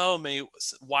so many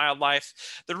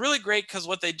wildlife. They're really great because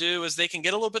what they do is they can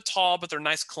get a little bit tall, but they're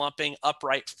nice clumping,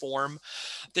 upright form.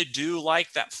 They do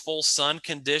like that full sun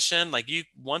condition. Like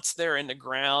once they're in the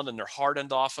ground and they're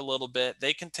hardened off a little bit,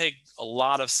 they can take a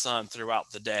lot of sun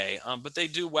throughout the day, but they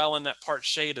do well in that part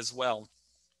shade as well.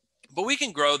 But we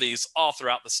can grow these all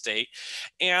throughout the state.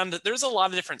 And there's a lot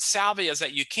of different salvias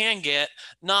that you can get.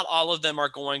 Not all of them are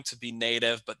going to be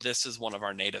native, but this is one of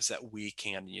our natives that we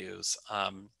can use.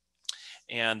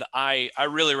 And I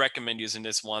really recommend using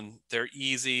this one. They're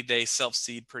easy. They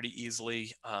self-seed pretty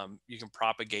easily. You can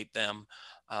propagate them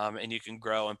and you can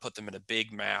grow and put them in a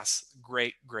big mass.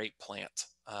 Great, great plant.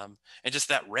 And just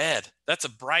that red, that's a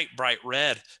bright, bright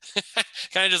red.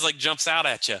 Kind of just like jumps out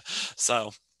at you.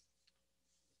 So.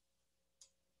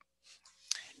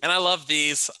 And I love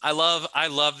these. I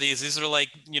love these. These are like,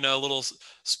 little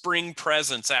spring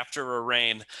presents after a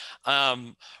rain.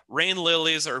 Rain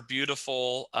lilies are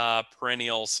beautiful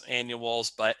perennials,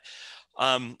 annuals, but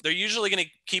they're usually going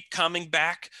to keep coming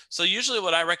back. So usually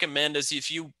what I recommend is if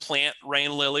you plant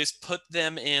rain lilies, put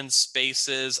them in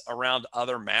spaces around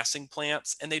other massing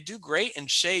plants, and they do great in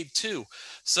shade too.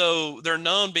 So they're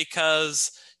known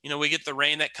because we get the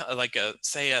rain that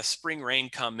say a spring rain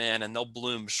come in and they'll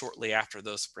bloom shortly after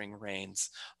those spring rains.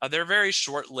 They're very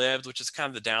short-lived, which is kind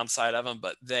of the downside of them,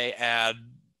 but they add,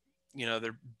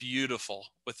 they're beautiful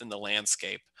within the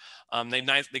landscape.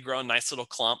 They grow in nice little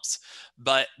clumps,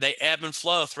 but they ebb and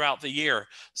flow throughout the year.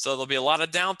 So there'll be a lot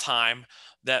of downtime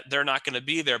that they're not going to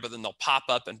be there, but then they'll pop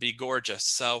up and be gorgeous.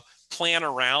 So plan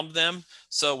around them.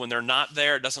 So when they're not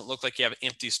there, it doesn't look like you have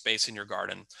empty space in your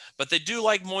garden. But they do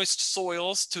like moist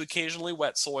soils to occasionally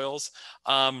wet soils.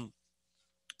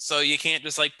 So you can't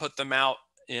just like put them out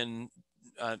in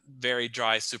very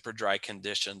dry, super dry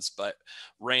conditions. But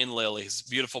rain lilies,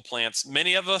 beautiful plants.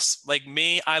 Many of us, like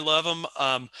me, I love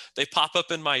them. They pop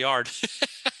up in my yard.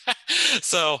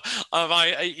 So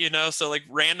so like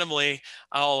randomly,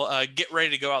 I'll get ready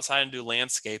to go outside and do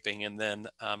landscaping, and then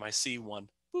I see one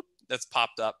that's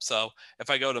popped up. So if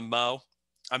I go to mow,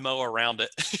 I mow around it.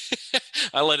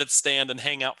 I let it stand and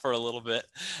hang out for a little bit.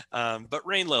 But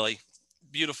rain lily,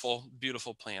 beautiful,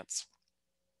 beautiful plants.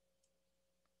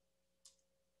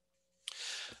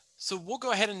 So we'll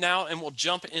go ahead and we'll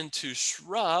jump into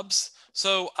shrubs.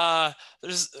 So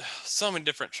there's so many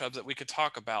different shrubs that we could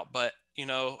talk about, but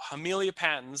Hamelia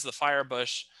patens, the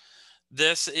firebush,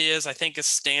 this is, I think, a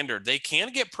standard. They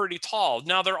can get pretty tall.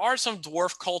 Now, there are some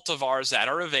dwarf cultivars that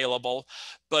are available,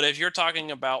 but if you're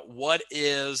talking about what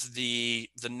is the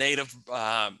native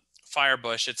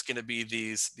firebush, it's going to be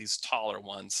these taller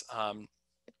ones.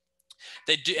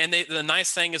 They do, and the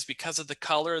nice thing is because of the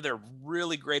color, they're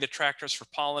really great attractors for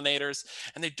pollinators,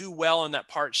 and they do well in that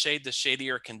part shade, the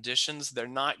shadier conditions. They're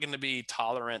not going to be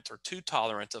tolerant or too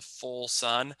tolerant of full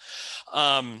sun.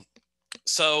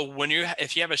 So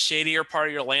if you have a shadier part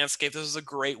of your landscape, this is a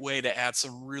great way to add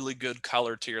some really good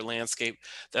color to your landscape.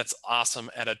 That's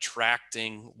awesome at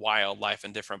attracting wildlife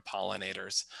and different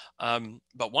pollinators.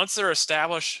 But once they're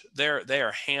established, they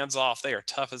are hands off. They are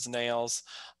tough as nails.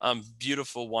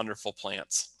 Beautiful, wonderful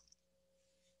plants.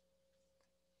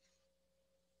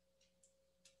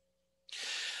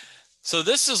 So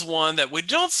this is one that we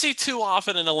don't see too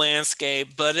often in a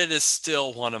landscape, but it is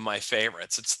still one of my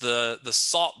favorites. It's the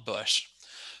saltbush.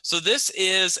 So this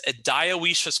is a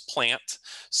dioecious plant.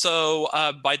 So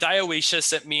by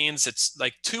dioecious, it means it's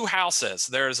like two houses.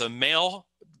 There's a male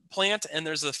plant and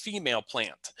there's a female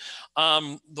plant.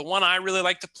 The one I really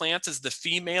like to plant is the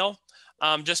female,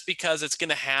 just because it's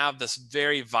going to have this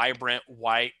very vibrant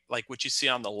white, like what you see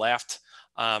on the left.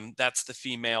 That's the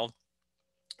female.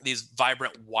 These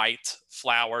vibrant white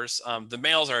flowers. The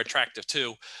males are attractive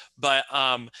too, but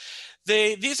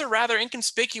these are rather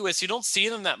inconspicuous. You don't see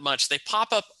them that much. They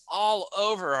pop up all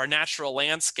over our natural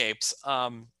landscapes.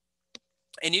 And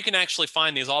you can actually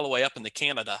find these all the way up into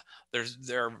Canada.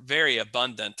 They're very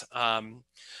abundant.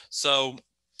 So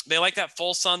they like that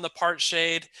full sun, the part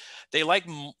shade. They like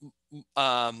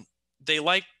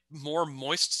more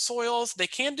moist soils. They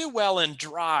can do well in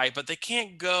dry, but they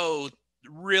can't go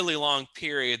really long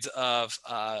periods of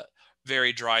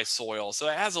very dry soil. So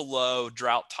it has a low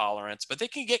drought tolerance, but they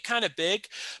can get kind of big.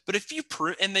 But if you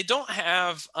prune, and they don't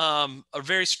have a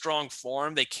very strong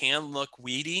form, they can look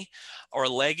weedy or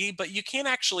leggy, but you can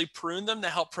actually prune them to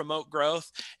help promote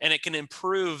growth, and it can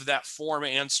improve that form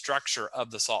and structure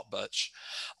of the saltbush.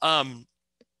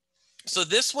 So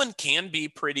this one can be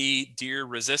pretty deer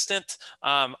resistant.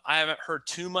 I haven't heard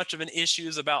too much of an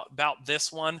issues about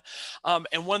this one.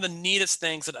 And one of the neatest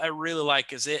things that I really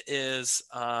like is it is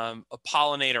a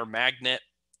pollinator magnet.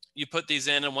 You put these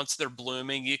in, and once they're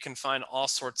blooming, you can find all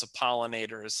sorts of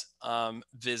pollinators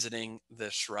visiting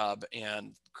the shrub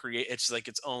and create. It's like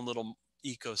its own little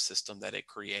ecosystem that it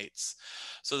creates.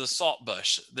 So the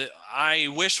saltbush, I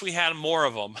wish we had more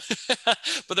of them,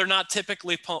 but they're not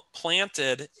typically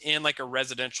planted in like a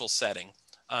residential setting.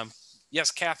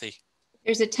 Yes, Kathy.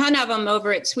 There's a ton of them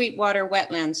over at Sweetwater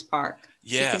Wetlands Park.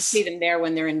 Yes. You can see them there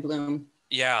when they're in bloom.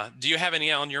 Yeah. Do you have any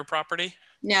on your property?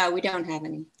 No, we don't have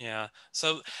any. Yeah.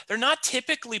 So they're not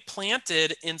typically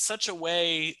planted in such a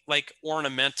way like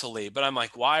ornamentally, but I'm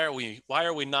like, why are we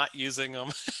not using them?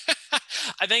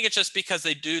 I think it's just because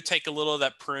they do take a little of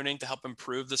that pruning to help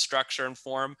improve the structure and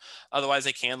form. Otherwise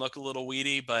they can look a little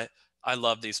weedy, but I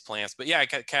love these plants. But yeah,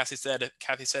 Kathy said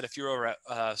if you're over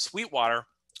at Sweetwater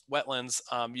Wetlands,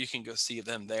 you can go see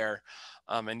them there.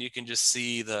 And you can just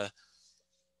see the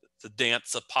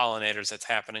dance of pollinators that's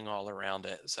happening all around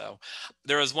it. So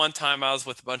there was one time I was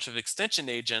with a bunch of extension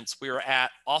agents. We were at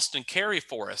Austin Cary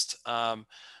Forest,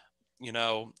 you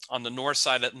know, on the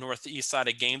northeast side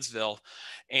of Gainesville.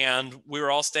 And we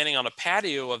were all standing on a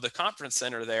patio of the conference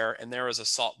center there, and there was a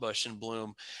saltbush in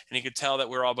bloom. And you could tell that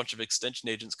we were all a bunch of extension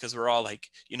agents because we're all like,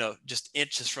 you know, just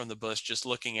inches from the bush, just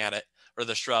looking at it, or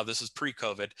the shrub. This was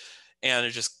pre-COVID.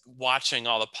 And just watching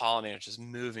all the pollinators just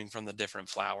moving from the different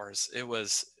flowers. It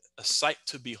was a sight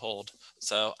to behold.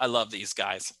 So I love these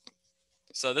guys.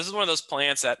 So this is one of those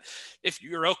plants that if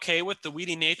you're okay with the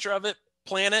weedy nature of it,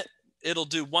 plant it. It'll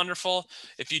do wonderful.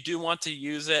 If you do want to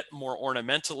use it more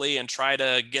ornamentally and try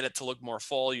to get it to look more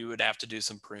full, you would have to do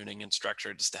some pruning and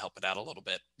structure just to help it out a little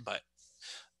bit, but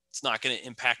it's not going to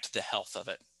impact the health of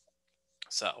it.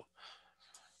 So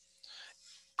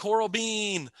coral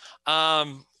bean.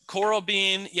 Coral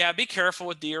bean, yeah, be careful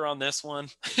with deer on this one.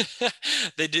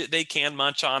 They can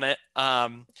munch on it.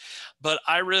 But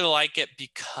I really like it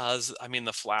because, I mean,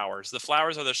 the flowers are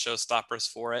the showstoppers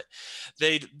for it.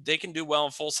 They can do well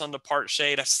in full sun to part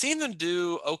shade. I've seen them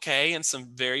do okay in some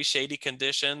very shady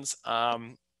conditions.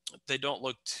 They don't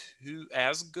look too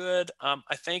as good.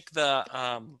 I think the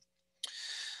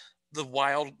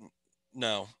wild,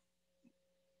 no,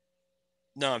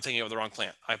 I'm thinking of the wrong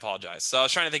plant. I apologize. So I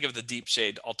was trying to think of the deep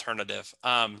shade alternative.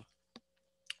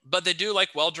 But they do like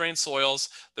well-drained soils.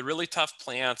 They're really tough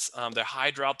plants. They're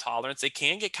high drought tolerance. They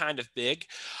can get kind of big,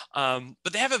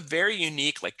 but they have a very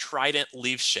unique like trident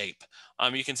leaf shape.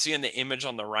 You can see in the image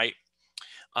on the right,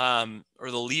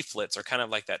 or the leaflets are kind of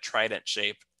like that trident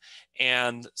shape.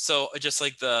 And so just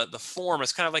like the form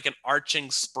is kind of like an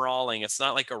arching sprawling. It's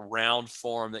not like a round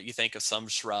form that you think of some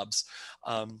shrubs.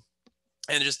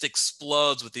 And it just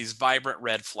explodes with these vibrant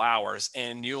red flowers,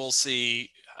 and you will see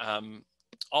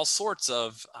all sorts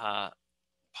of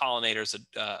pollinators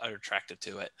are attracted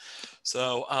to it.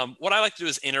 So what I like to do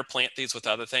is interplant these with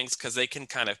other things because they can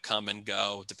kind of come and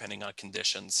go depending on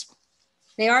conditions.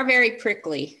 They are very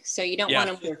prickly, so you don't want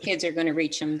them where kids are going to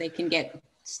reach them. They can get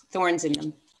thorns in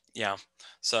them. Yeah,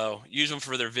 so use them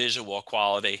for their visual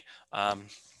quality.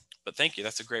 But thank you,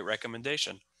 that's a great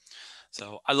recommendation.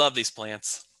 So I love these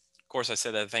plants. Of course, I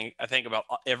said that I think about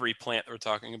every plant that we're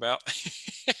talking about.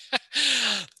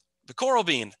 The coral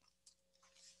bean.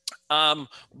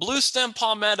 Blue stem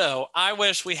palmetto. I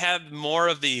wish we had more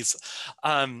of these.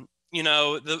 You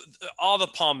know, all the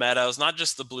palmettos, not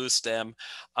just the blue stem.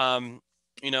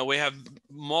 You know, we have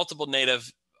multiple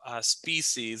native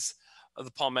species of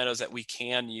the palmettos that we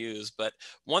can use. But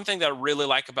one thing that I really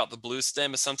like about the blue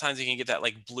stem is sometimes you can get that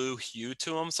like blue hue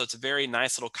to them. So it's a very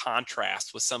nice little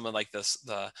contrast with some of like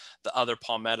the other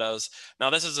palmettos. Now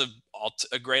this is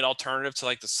a great alternative to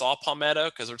like the saw palmetto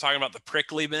because we're talking about the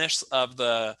prickliness of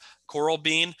the coral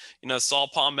bean. You know, saw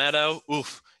palmetto,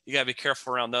 oof, you gotta be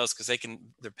careful around those because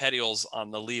their petioles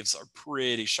on the leaves are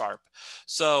pretty sharp.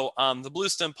 So the blue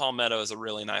stem palmetto is a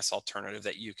really nice alternative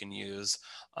that you can use.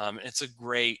 It's a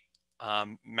great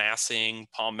massing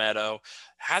palmetto.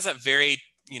 Has that very,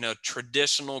 you know,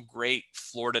 traditional, great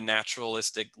Florida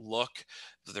naturalistic look.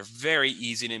 They're very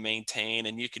easy to maintain,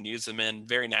 and you can use them in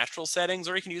very natural settings,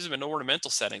 or you can use them in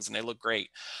ornamental settings, and they look great.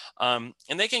 And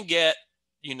they can get,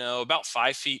 you know, about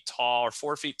 5 feet tall or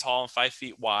 4 feet tall and 5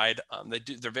 feet wide.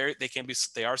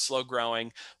 They are slow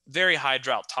growing, very high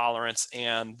drought tolerance,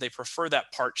 and they prefer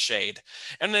that part shade.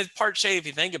 And the part shade, if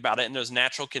you think about it, in those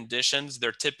natural conditions,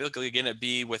 they're typically going to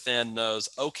be within those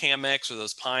oak hammocks or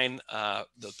those pine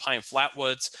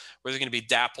flatwoods where there's going to be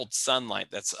dappled sunlight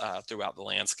that's throughout the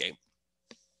landscape.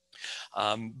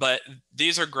 But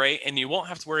these are great, and you won't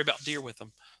have to worry about deer with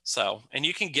them. So, and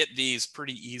you can get these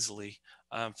pretty easily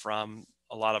from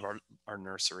a lot of our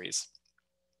nurseries.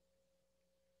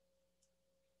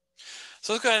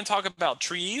 So let's go ahead and talk about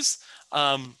trees.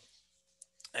 And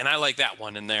I like that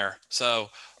one in there. So,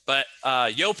 but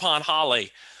Yaupon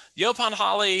holly. Yaupon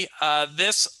holly,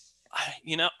 this,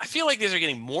 I feel like these are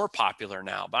getting more popular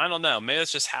now, but I don't know. Maybe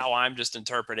it's just how I'm just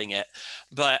interpreting it.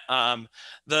 But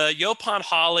the Yaupon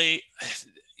holly,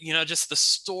 just the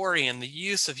story and the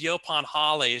use of Yaupon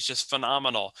holly is just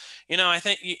phenomenal. I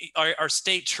think our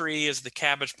state tree is the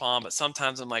cabbage palm, but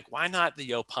sometimes I'm like, why not the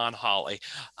Yaupon holly?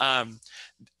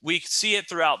 We see it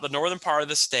throughout the northern part of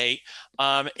the state.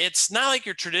 It's not like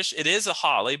your tradition. It is a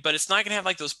holly, but it's not going to have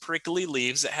like those prickly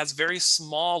leaves. It has very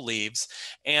small leaves,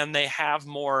 and they have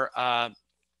more.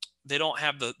 They don't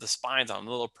have the spines on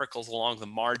the little prickles along the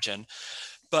margin,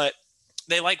 but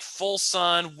they like full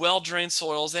sun, well-drained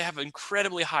soils. They have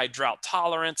incredibly high drought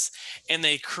tolerance, and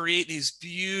they create these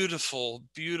beautiful,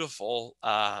 beautiful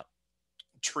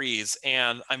trees.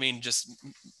 And I mean,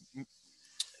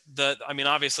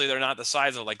 obviously they're not the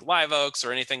size of like live oaks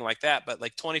or anything like that, but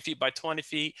like 20 feet by 20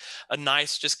 feet, a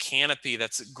nice just canopy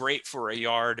that's great for a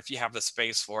yard if you have the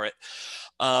space for it.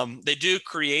 They do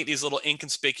create these little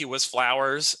inconspicuous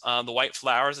flowers, the white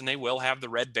flowers, and they will have the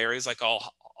red berries like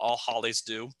all hollies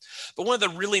do. But one of the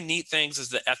really neat things is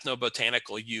the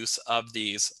ethnobotanical use of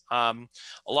these. A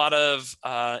lot of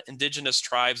indigenous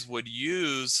tribes would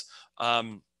use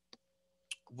the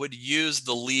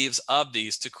leaves of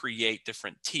these to create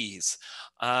different teas.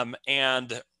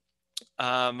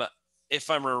 If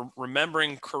I'm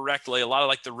remembering correctly, a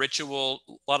lot of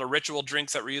ritual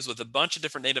drinks that were used with a bunch of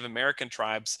different Native American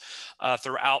tribes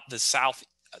throughout the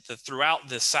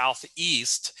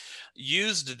Southeast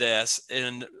used this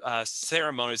in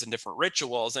ceremonies and different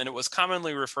rituals, and it was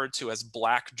commonly referred to as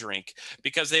black drink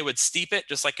because they would steep it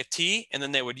just like a tea, and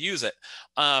then they would use it.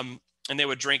 And they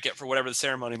would drink it for whatever the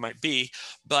ceremony might be.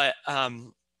 But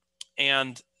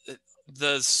and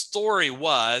the story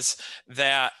was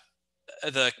that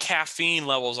the caffeine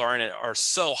levels in it are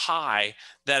so high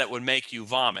that it would make you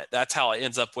vomit. That's how it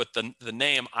ends up with the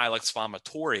name Ilex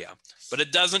vomitoria. But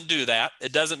it doesn't do that.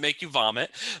 It doesn't make you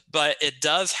vomit, but it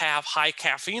does have high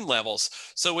caffeine levels.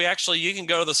 So you can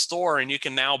go to the store and you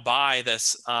can now buy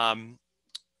this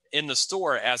in the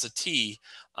store as a tea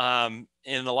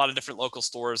in a lot of different local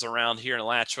stores around here in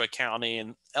Alachua County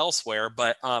and elsewhere.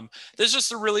 But there's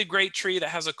just a really great tree that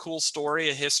has a cool story,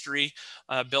 a history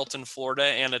built in Florida,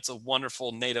 and it's a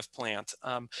wonderful native plant.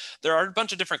 There are a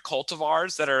bunch of different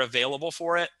cultivars that are available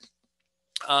for it.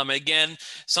 Again,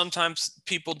 sometimes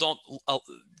people don't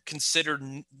consider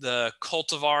the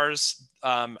cultivars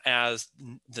as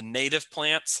the native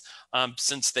plants,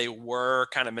 since they were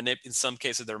kind of in some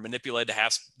cases they're manipulated to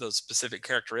have those specific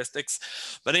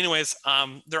characteristics. But anyways,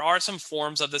 there are some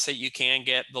forms of this that you can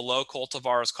get. The low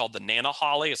cultivar is called the Nana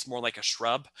holly. It's more like a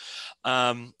shrub.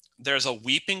 There's a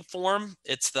weeping form.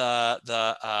 It's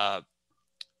the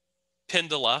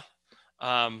pendula.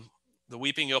 The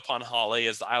weeping Yaupon holly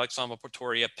is the Ilex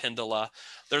vomitoria pendula.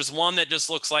 There's one that just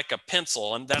looks like a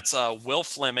pencil, and that's Will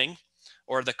Fleming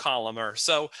or the columnar.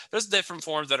 So there's different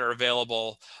forms that are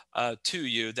available to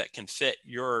you that can fit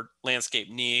your landscape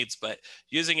needs, but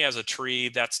using it as a tree,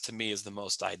 that's to me is the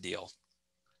most ideal.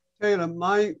 Taylor,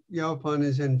 my Yaupon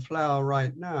is in flower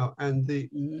right now, and the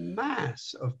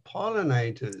mass of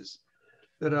pollinators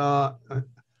that are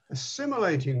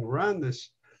assimilating around this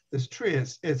tree,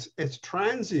 it's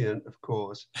transient, of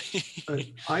course. But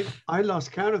I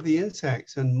lost count of the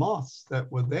insects and moths that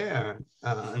were there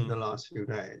in the last few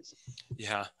days.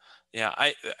 Yeah.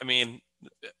 I mean,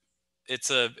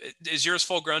 is yours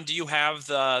full grown? Do you have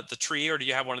the tree, or do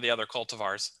you have one of the other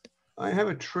cultivars? I have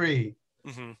a tree.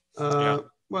 Mm-hmm.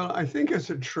 Well, I think it's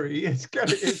a tree. It's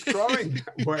growing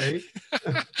that way.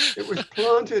 It was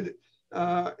planted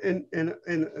in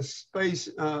a space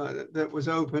that was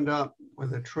opened up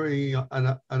with a tree,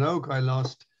 an oak I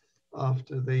lost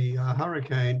after the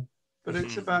hurricane, but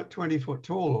it's about 20 foot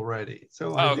tall already.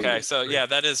 So so yeah,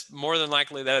 that is more than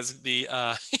likely that is the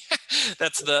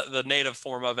that's the native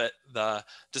form of it,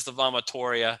 just the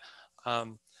vomitoria.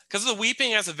 Because the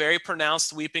weeping has a very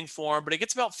pronounced weeping form, but it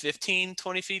gets about 15,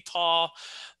 20 feet tall.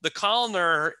 The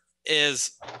columnar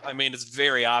is, it's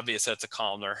very obvious that it's a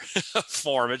columnar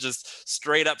form. It's just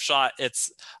straight up shot.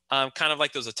 It's kind of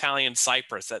like those Italian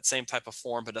cypress, that same type of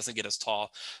form, but doesn't get as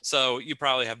tall. So you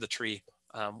probably have the tree,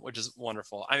 which is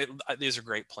wonderful. These are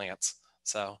great plants.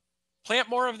 So plant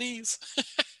more of these.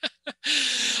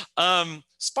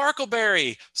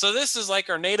 Sparkleberry. So this is like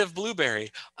our native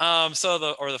blueberry. The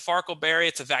farkleberry,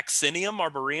 it's a Vaccinium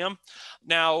arboreum.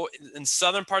 Now in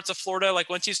southern parts of Florida, like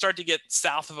once you start to get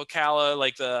south of Ocala,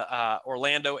 like the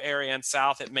Orlando area and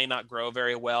south, it may not grow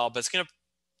very well, but it's going to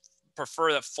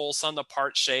prefer that full sun to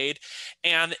part shade.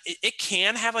 And it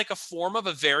can have like a form of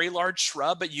a very large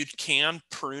shrub, but you can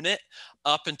prune it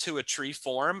up into a tree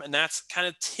form. And that's kind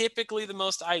of typically the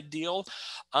most ideal.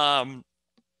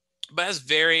 But has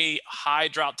very high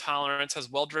drought tolerance,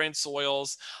 has well-drained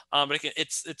soils. But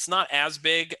it's not as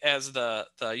big as the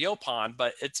Yopon,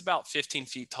 but it's about 15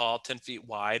 feet tall, 10 feet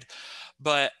wide.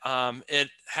 But it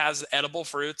has edible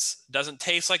fruits, doesn't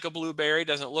taste like a blueberry,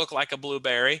 doesn't look like a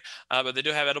blueberry, but they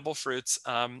do have edible fruits.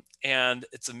 And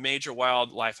it's a major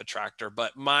wildlife attractor.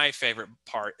 But my favorite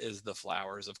part is the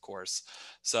flowers, of course.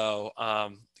 So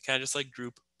kind of just like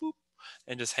droop, boop,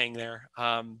 and just hang there.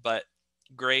 But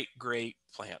great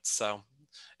plants. So,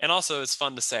 and also it's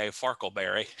fun to say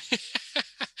farkleberry.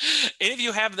 Any of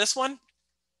you have this one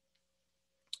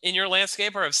in your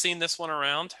landscape or have seen this one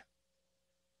around?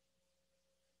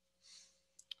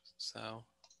 So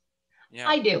yeah,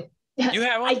 I do. You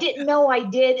have one? I didn't know I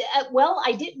did. Well,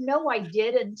 I didn't know I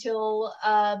did until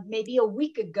maybe a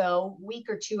week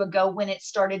or two ago, when it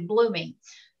started blooming.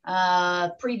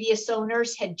 Previous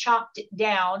owners had chopped it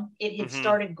down. It had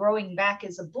started growing back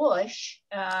as a bush,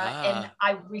 and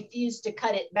I refused to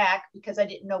cut it back because I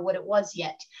didn't know what it was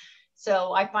yet.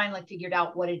 So I finally figured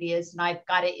out what it is, and I've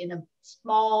got it in a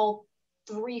small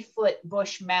 3-foot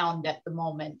bush mound at the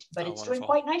moment, but it's wonderful. doing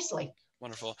quite nicely.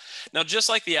 Wonderful. Now, just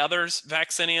like the others,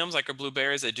 vacciniums, like our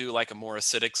blueberries, they do like a more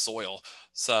acidic soil.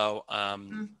 So,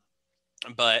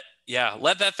 but yeah,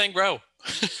 let that thing grow.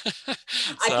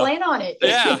 I plan on it.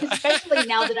 Yeah. Especially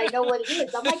now that I know what it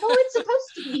is. I'm like, oh, it's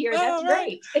supposed to be here. That's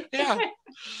great. Yeah.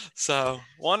 So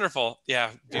wonderful.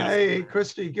 Yeah. Beautiful. Hey,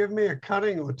 Christy, give me a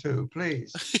cutting or two,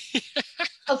 please.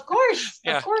 Of course.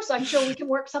 Yeah. Of course. I'm sure we can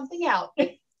work something out.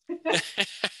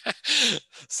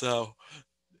 So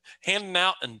handing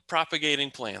out and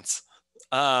propagating plants.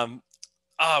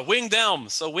 Winged elm.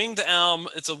 So winged elm,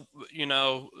 it's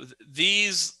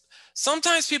these,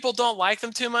 sometimes people don't like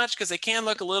them too much because they can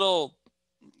look a little,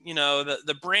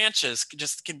 the branches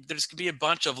there's could be a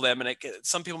bunch of them, and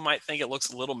some people might think it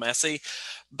looks a little messy,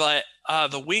 but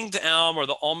the winged elm or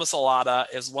the Ulmus alata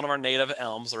is one of our native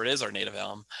elms, or it is our native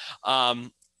elm.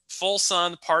 Full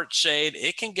sun, part shade,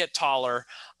 it can get taller.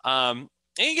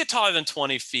 It can get taller than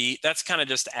 20 feet. That's kind of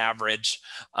just average,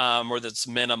 or that's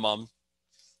minimum.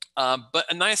 But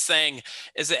a nice thing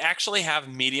is they actually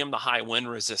have medium to high wind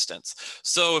resistance.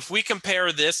 So if we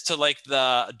compare this to like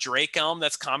the Drake elm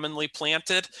that's commonly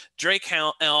planted, Drake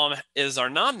elm is our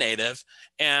non-native,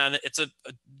 and it's a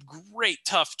great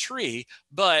tough tree,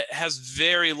 but has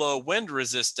very low wind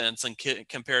resistance and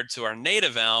compared to our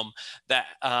native elm that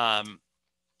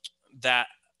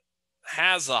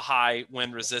has a high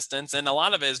wind resistance. And a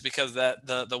lot of it is because that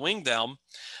the winged elm,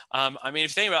 if you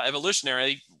think about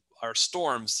evolutionary or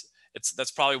storms,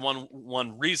 that's probably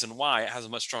one reason why it has a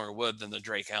much stronger wood than the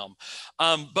Drake elm.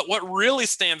 But what really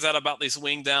stands out about these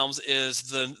winged elms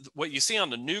is what you see on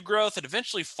the new growth. It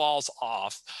eventually falls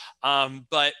off,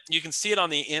 but you can see it on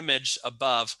the image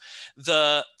above.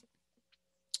 The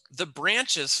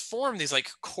branches form these like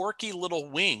corky little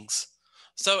wings.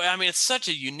 So, it's such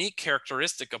a unique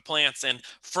characteristic of plants. And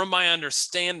from my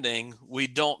understanding, we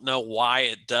don't know why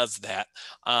it does that,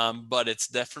 but it's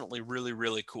definitely really,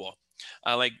 really cool.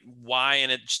 Like why in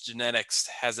its genetics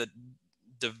has it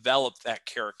developed that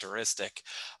characteristic?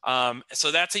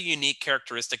 So that's a unique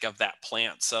characteristic of that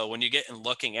plant. So when you get in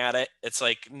looking at it, it's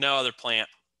like no other plant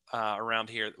around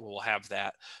here will have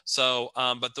that. So,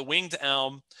 but the winged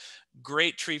elm,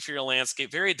 great tree for your landscape,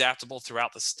 very adaptable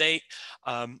throughout the state,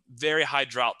 very high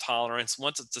drought tolerance.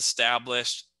 Once it's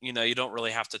established, you don't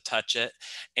really have to touch it.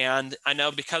 And I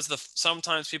know because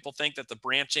sometimes people think that the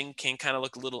branching can kind of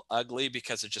look a little ugly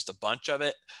because it's just a bunch of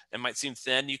it. It might seem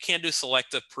thin. You can do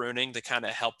selective pruning to kind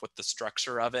of help with the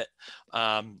structure of it.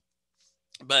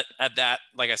 But at that,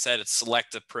 like I said, it's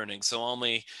selective pruning. So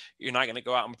you're not going to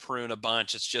go out and prune a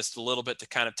bunch. It's just a little bit to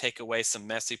kind of take away some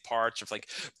messy parts, if like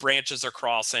branches are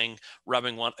crossing,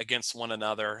 rubbing one against one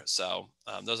another. So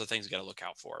those are things you got to look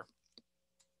out for.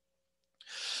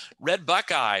 Red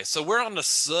buckeye. So we're on the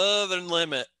southern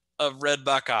limit of red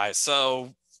buckeye.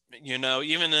 So,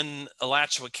 even in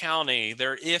Alachua County,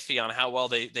 they're iffy on how well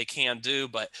they can do,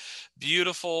 but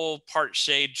beautiful part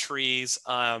shade trees.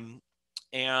 And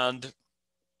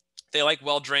they like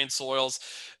well-drained soils,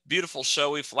 beautiful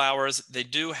showy flowers. They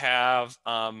do have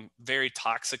very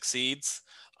toxic seeds.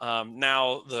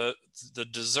 Now the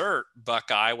dessert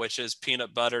buckeye, which is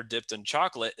peanut butter dipped in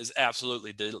chocolate, is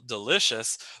absolutely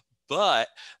delicious, but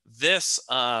this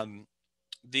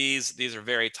these are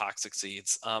very toxic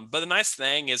seeds. But the nice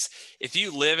thing is, if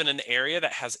you live in an area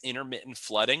that has intermittent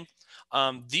flooding,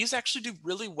 these actually do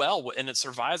really well, and it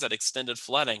survives that extended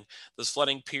flooding, those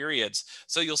flooding periods.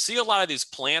 So you'll see a lot of these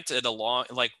planted along,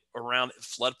 like around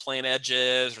floodplain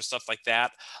edges or stuff like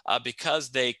that, because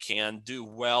they can do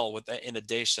well with the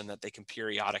inundation that they can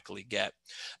periodically get.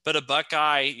 But a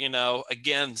buckeye, you know,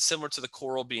 again, similar to the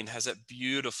coral bean, has that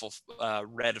beautiful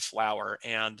red flower.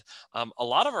 And a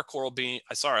lot of our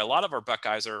a lot of our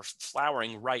buckeyes are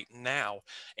flowering right now.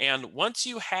 And once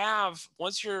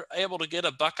you're able to get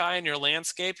a buckeye in your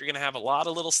landscape, you're going to have a lot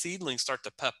of little seedlings start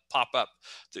to pop up.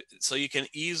 So you can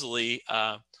easily,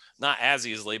 not as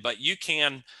easily, but you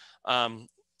can,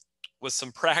 with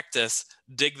some practice,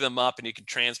 dig them up, and you can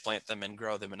transplant them and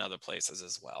grow them in other places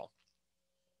as well.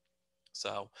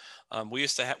 So we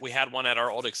had one at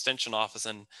our old extension office,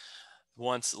 and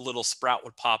once a little sprout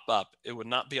would pop up, it would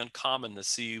not be uncommon to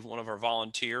see one of our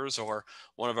volunteers or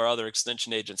one of our other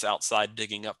extension agents outside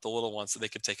digging up the little ones so they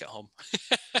could take it home.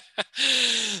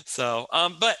 So,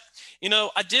 but you know,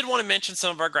 I did want to mention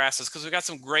some of our grasses, because we've got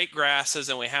some great grasses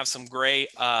and we have some great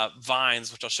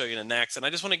vines, which I'll show you in the next. And I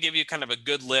just want to give you kind of a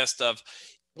good list of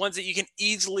ones that you can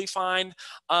easily find.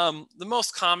 The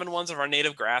most common ones of our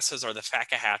native grasses are the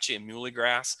Fakahatchee and muley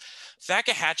grass.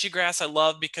 Fakahatchee grass I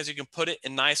love because you can put it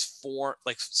in nice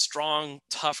like strong,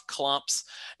 tough clumps,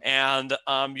 and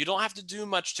you don't have to do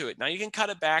much to it. Now you can cut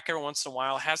it back every once in a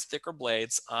while. It has thicker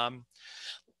blades,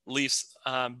 leaves,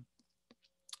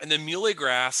 and then muley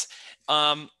grass,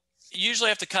 you usually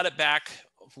have to cut it back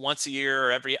once a year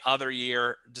or every other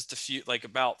year, just a few, like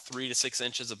about 3 to 6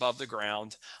 inches above the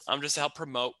ground, just to help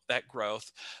promote that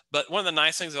growth. But one of the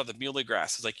nice things about the muley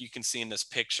grass is, like you can see in this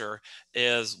picture,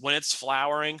 is when it's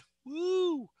flowering,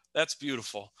 woo, that's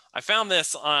beautiful. I found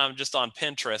this just on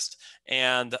Pinterest,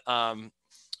 and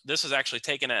this was actually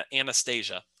taken at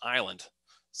Anastasia Island,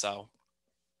 so,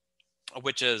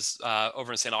 which is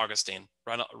over in St. Augustine,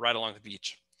 right along the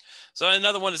beach. So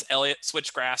another one is Elliott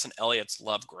switchgrass and Elliott's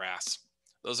love grass.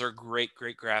 Those are great,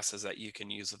 great grasses that you can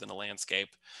use within a landscape.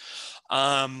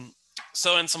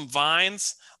 So in some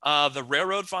vines, the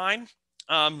railroad vine,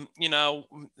 you know,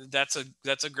 that's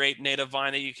a great native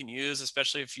vine that you can use,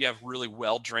 especially if you have really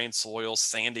well-drained soils,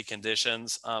 sandy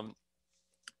conditions.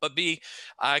 But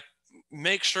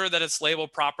make sure that it's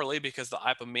labeled properly, because the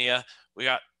Ipomea,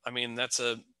 that's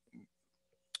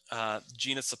a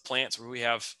genus of plants where we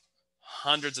have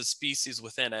hundreds of species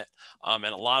within it, and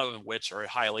a lot of which are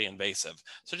highly invasive.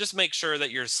 So just make sure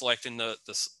that you're selecting the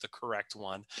correct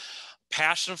one.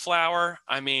 Passion flower,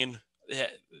 I mean,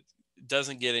 it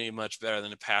doesn't get any much better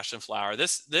than a passion flower.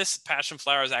 This passion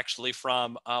flower is actually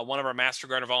from one of our Master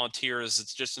Gardener volunteers.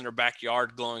 It's just in their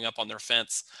backyard glowing up on their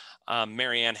fence,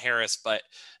 Marianne Harris, but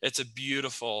it's a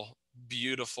beautiful,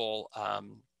 beautiful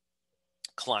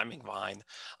climbing vine.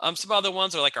 Some other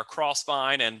ones are like our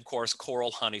crossvine and, of course,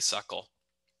 coral honeysuckle.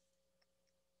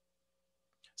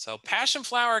 So passion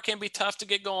flower can be tough to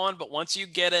get going, but once you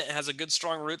get it, it has a good,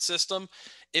 strong root system,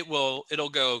 it'll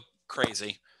go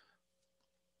crazy,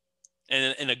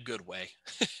 in a good way.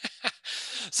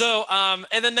 So,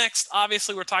 and then next,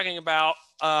 obviously, we're talking about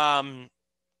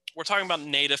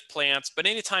native plants, but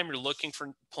anytime you're looking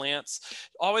for plants,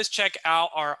 always check out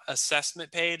our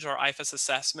assessment page, our IFAS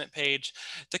assessment page,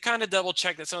 to kind of double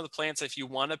check that some of the plants, if you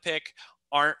want to pick,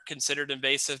 aren't considered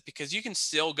invasive, because you can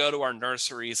still go to our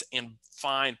nurseries and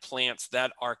find plants that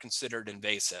are considered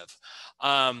invasive.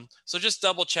 So just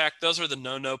double check. Those are the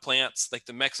no-no plants, like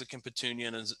the Mexican petunia,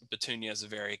 and petunia is a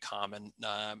very common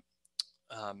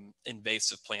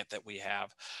invasive plant that we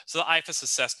have. So the IFAS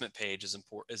assessment page is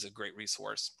a great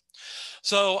resource.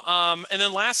 So, and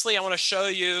then lastly, I want to show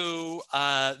you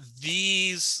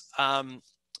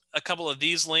a couple of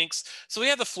these links. So we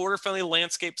have the Florida Friendly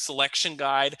Landscape Selection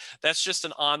Guide. That's just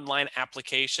an online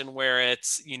application where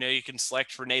it's, you know, you can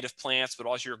select for native plants, but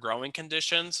also your growing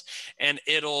conditions, and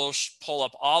it'll pull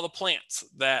up all the plants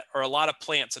that, or a lot of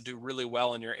plants that do really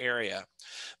well in your area.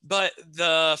 But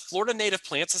the Florida Native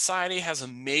Plant Society has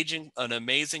an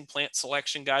amazing plant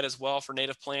selection guide as well for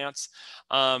native plants.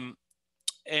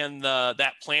 And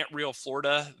that Plant Real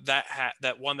Florida,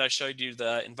 that one that I showed you,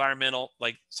 the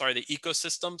the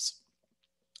ecosystems,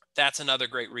 that's another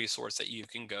great resource that you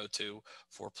can go to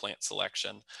for plant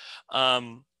selection.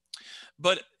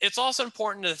 But it's also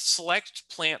important to select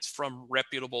plants from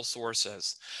reputable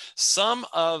sources. Some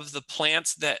of the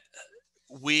plants that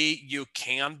you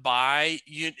can buy.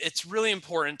 It's really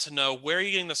important to know where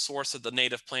you're getting the source of the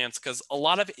native plants, because a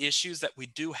lot of issues that we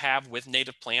do have with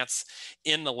native plants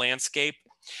in the landscape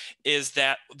is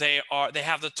that they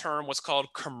have the term what's called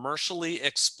commercially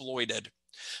exploited.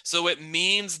 So it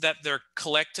means that they're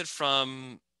collected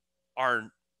from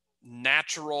our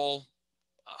natural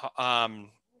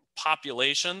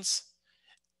populations,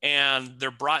 and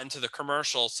they're brought into the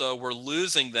commercial. So we're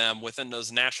losing them within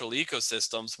those natural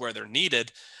ecosystems where they're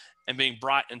needed and being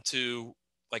brought into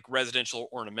like residential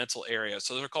ornamental areas.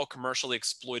 So they're called commercially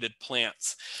exploited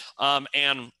plants.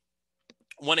 And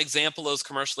one example of those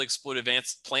commercially exploited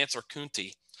plants are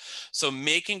kunti. So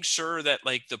making sure that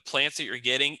like the plants that you're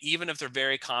getting, even if they're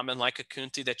very common, like a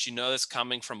kunti, that you know that's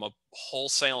coming from a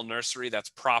wholesale nursery that's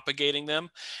propagating them,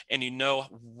 and you know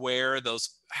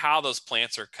how those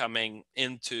plants are coming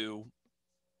into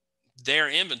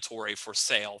their inventory for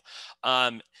sale.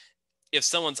 If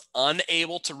someone's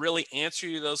unable to really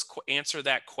answer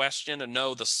that question and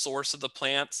know the source of the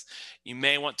plants, you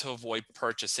may want to avoid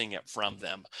purchasing it from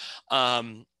them.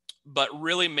 But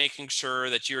really making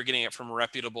sure that you're getting it from a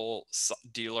reputable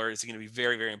dealer is going to be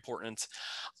very, very important.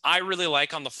 I really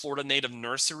like on the Florida Native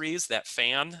Nurseries, that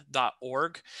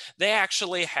fan.org. They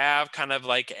actually have kind of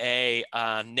like a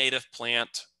native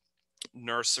plant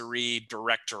nursery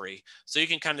directory. So you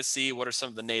can kind of see what are some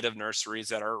of the native nurseries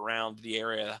that are around the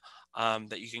area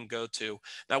that you can go to.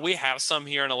 Now we have some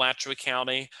here in Alachua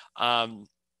County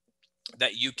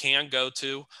that you can go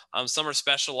to. Some are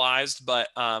specialized, but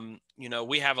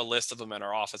we have a list of them in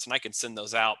our office, and I can send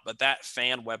those out. But that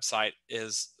fan website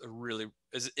is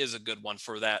a good one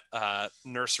for that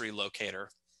nursery locator.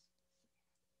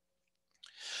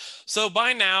 So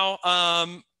by now,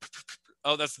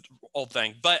 oh, that's the old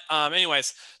thing. But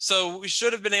anyways, so we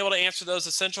should have been able to answer those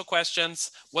essential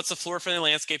questions. What's the Flora-friendly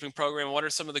landscaping program? What are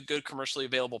some of the good commercially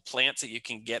available plants that you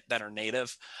can get that are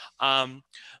native?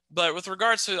 But with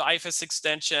regards to the IFAS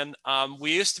extension,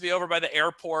 we used to be over by the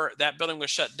airport. That building was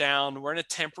shut down. We're in a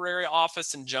temporary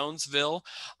office in Jonesville.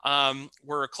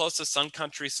 We're close to Sun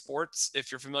Country Sports, if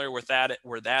you're familiar with that,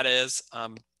 where that is.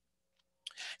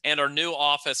 And our new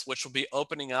office, which will be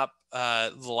opening up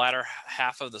the latter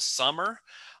half of the summer,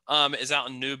 is out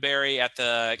in Newberry at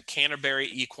the Canterbury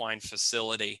Equine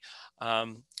Facility.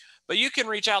 But you can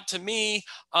reach out to me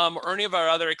or any of our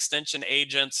other extension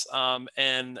agents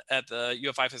and at the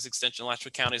UF-IFAS Extension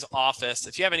Alachua County's office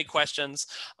if you have any questions.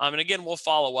 And again, we'll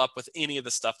follow up with any of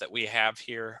the stuff that we have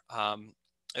here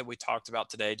that we talked about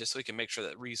today, just so we can make sure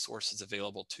that resources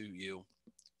available to you.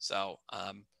 So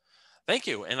thank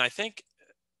you. And I think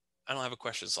I don't have a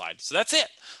question slide. So that's it.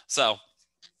 So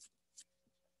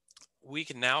we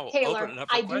can now Taylor, open it up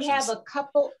for questions. I do have a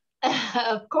couple,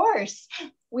 of course.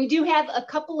 We do have a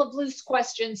couple of loose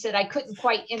questions that I couldn't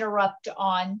quite interrupt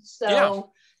on.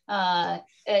 So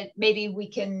maybe we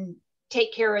can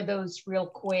take care of those real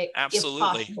quick.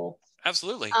 Absolutely. If possible.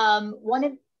 Absolutely.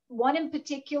 One in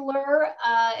particular,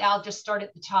 I'll just start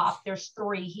at the top. There's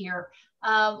three here.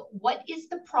 What is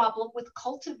the problem with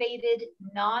cultivated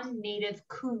non-native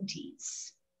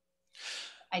kuntis?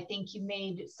 I think you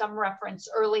made some reference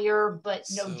earlier, but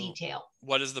no detail.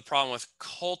 What is the problem with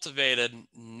cultivated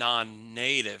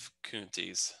non-native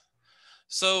kuntis?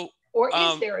 So, or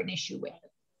is there an issue with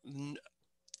it?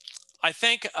 I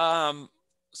think,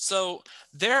 so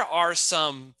there are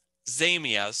some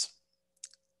zamias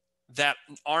that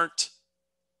aren't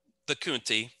the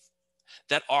kunti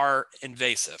that are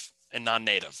invasive and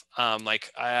non-native,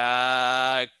 like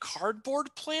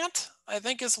cardboard plant, I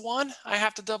think is one. I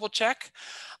have to double check.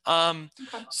 Okay.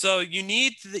 So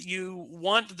you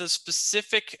want the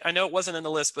specific. I know it wasn't in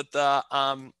the list, but the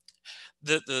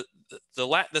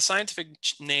scientific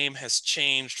name has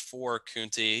changed for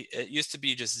kunti. It used to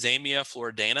be just Zamia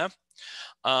floridana,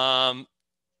 and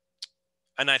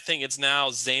I think it's now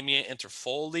Zamia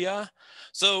interfolia.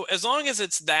 So as long as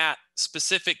it's that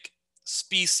specific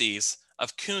species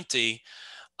of kunti,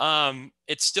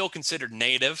 it's still considered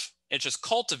native. It's just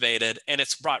cultivated, and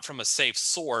it's brought from a safe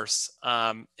source.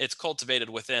 It's cultivated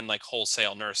within like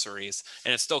wholesale nurseries,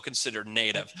 and it's still considered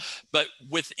native. But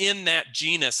within that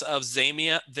genus of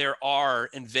Zamia, there are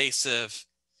invasive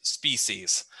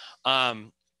species.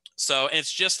 So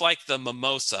it's just like the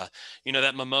mimosa,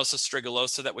 that mimosa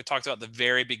strigolosa that we talked about at the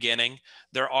very beginning.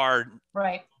 There are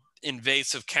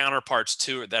invasive counterparts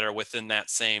to it that are within that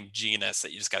same genus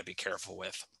that you just got to be careful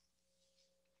with.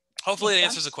 Hopefully it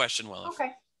answers the question well.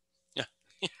 Okay. Yeah.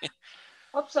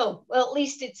 Hope so. Well, at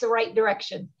least it's the right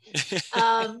direction.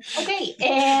 Okay,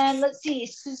 and let's see,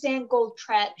 Suzanne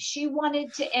Goldtratt, she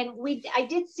wanted to, and I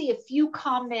did see a few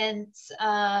comments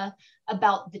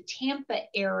about the Tampa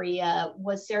area.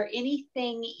 Was there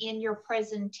anything in your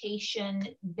presentation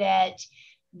that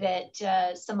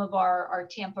some of our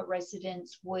Tampa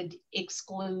residents would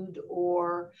exclude,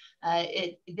 or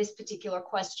this particular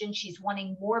question, she's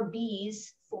wanting more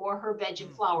bees for her veg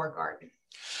and flower garden.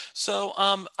 So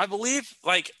I believe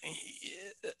like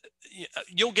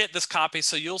you'll get this copy,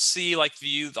 so you'll see like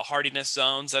view the hardiness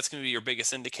zones. That's going to be your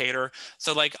biggest indicator.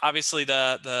 So like obviously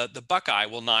the Buckeye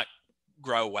will not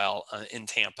grow well in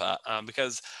Tampa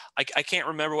because I can't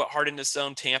remember what hardiness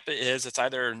zone Tampa is. It's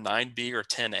either 9B or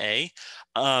 10A.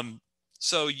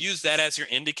 So use that as your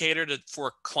indicator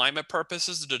for climate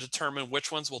purposes to determine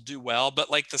which ones will do well.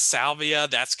 But like the salvia,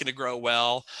 that's going to grow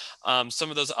well. Some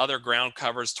of those other ground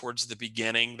covers towards the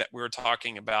beginning that we were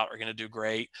talking about are going to do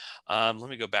great. Let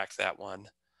me go back to that one.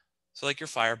 So like your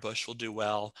firebush will do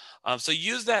well. So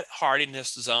use that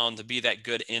hardiness zone to be that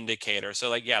good indicator. So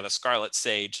like, yeah, the scarlet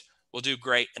sage will do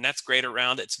great. And that's great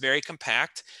around. It's very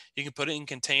compact. You can put it in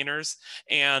containers,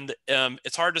 and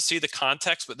it's hard to see the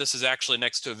context, but this is actually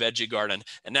next to a veggie garden.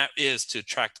 And that is to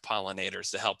attract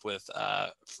pollinators to help with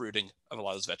fruiting of a lot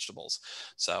of those vegetables.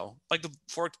 So like the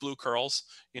forked blue curls,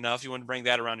 you know, if you want to bring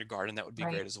that around your garden, that would be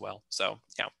great as well. So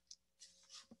yeah.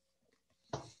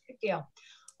 Good deal.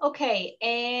 Okay,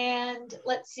 and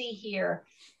let's see here.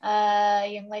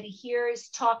 Young lady here is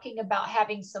talking about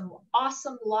having some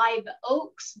awesome live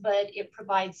oaks, but it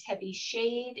provides heavy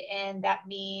shade, and that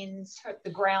means the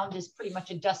ground is pretty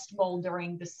much a dust bowl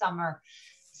during the summer.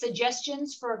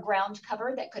 Suggestions for a ground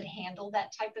cover that could handle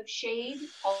that type of shade.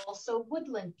 Also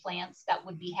woodland plants that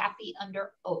would be happy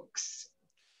under oaks.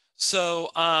 So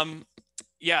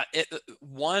yeah,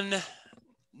 one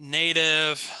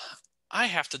native, I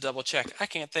have to double check. I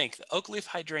can't think. The oak leaf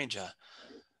hydrangea.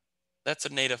 That's a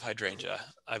native hydrangea,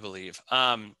 I believe.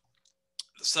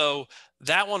 So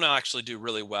that one will actually do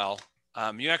really well.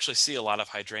 You actually see a lot of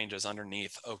hydrangeas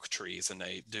underneath oak trees, and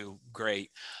they do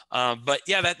great. But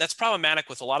yeah, that's problematic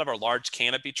with a lot of our large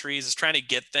canopy trees, is trying to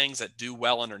get things that do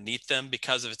well underneath them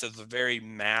because of it's a very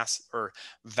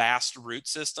vast root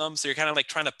system. So you're kind of like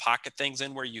trying to pocket things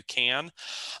in where you can.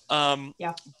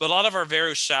 Yeah. But a lot of our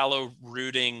very shallow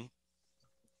rooting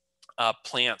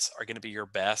plants are going to be your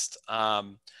best.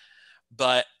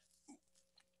 But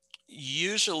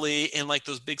usually in like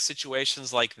those big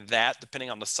situations like that, depending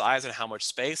on the size and how much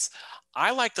space,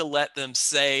 I like to let them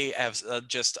say as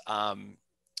just what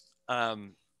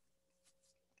do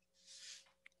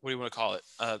you want to call it?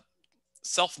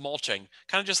 Self-mulching,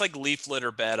 kind of just like leaf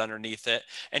litter bed underneath it,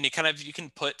 and you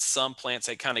can put some plants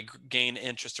that kind of gain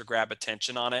interest or grab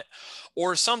attention on it,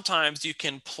 or sometimes you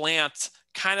can plant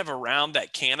kind of around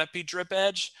that canopy drip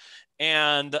edge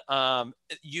and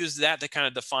use that to kind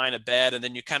of define a bed, and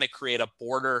then you kind of create a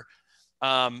border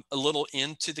a little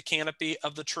into the canopy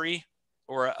of the tree,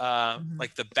 or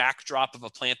like the backdrop of a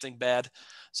planting bed.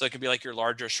 So it can be like your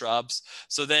larger shrubs.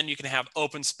 So then you can have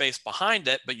open space behind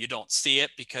it, but you don't see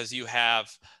it because you have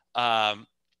a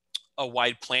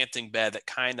wide planting bed that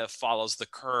kind of follows the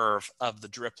curve of the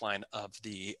drip line of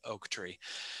the oak tree.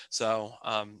 So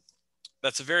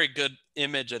that's a very good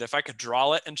image that if I could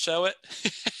draw it and show it,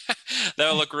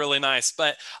 that would look really nice.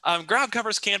 But ground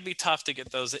covers can be tough to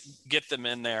get them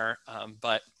in there.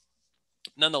 But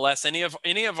nonetheless, any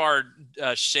of our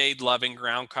shade loving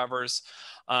ground covers,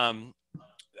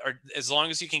 as long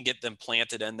as you can get them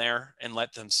planted in there and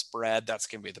let them spread, that's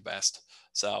going to be the best.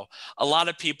 So a lot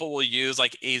of people will use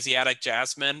like Asiatic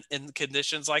jasmine in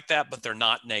conditions like that, but they're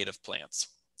not native plants.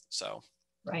 So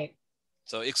right.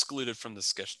 So excluded from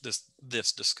this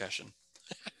discussion.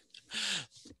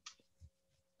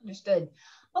 Understood.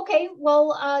 Okay,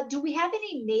 well, do we have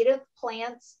any native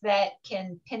plants that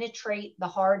can penetrate the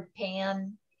hard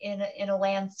pan in a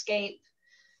landscape?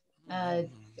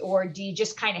 Or do you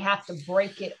just kind of have to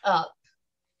break it up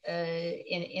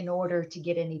in order to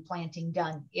get any planting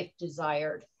done if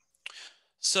desired?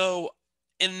 So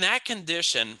in that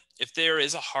condition, if there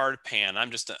is a hard pan,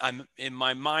 I'm in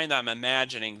my mind, I'm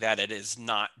imagining that it is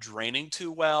not draining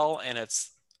too well and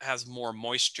has more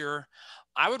moisture.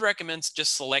 I would recommend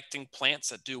just selecting plants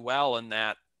that do well in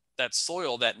that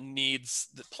soil, the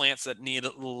plants that need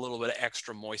a little bit of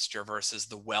extra moisture versus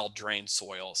the well-drained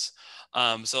soils.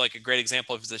 So like a great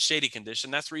example of the shady condition,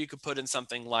 that's where you could put in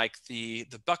something like the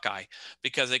Buckeye,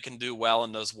 because it can do well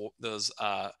in those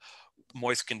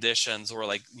moist conditions, or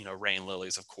like, rain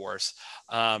lilies, of course.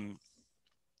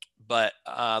 But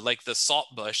like the salt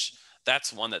bush,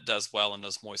 that's one that does well in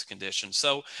those moist conditions.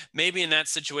 So maybe in that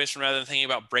situation, rather than thinking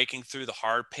about breaking through the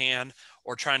hard pan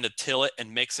or trying to till it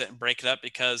and mix it and break it up,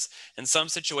 because in some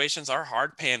situations our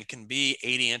hard pan can be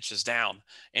 80 inches down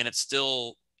and it's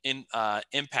still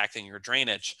impacting your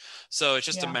drainage. So it's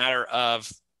just a matter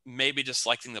of maybe just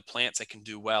selecting the plants that can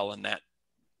do well in that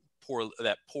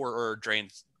poorer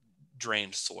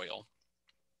drained soil.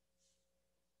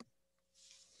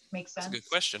 Makes sense. That's a good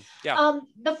question. Yeah.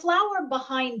 The flower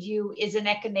behind you is an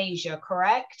echinacea,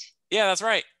 correct? Yeah, that's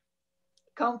right.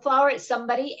 Coneflower.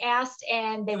 Somebody asked,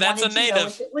 and they wanted to know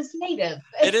if it was native.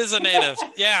 It is a native.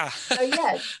 Yeah. So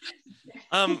yes.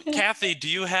 Kathy, do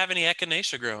you have any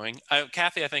echinacea growing?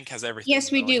 Kathy, I think, has everything.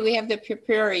 Yes, we do. We have the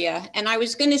purpurea. And I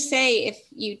was going to say, if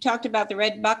you talked about the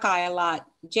red buckeye a lot,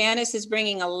 Janice is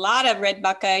bringing a lot of red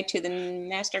buckeye to the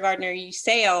Master Gardener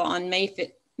sale on May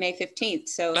 15th.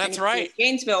 So that's right. If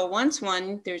Gainesville wants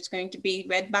one, there's going to be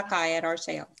red buckeye at our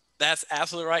sale. That's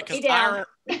absolutely right. Because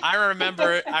I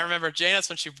remember Janice,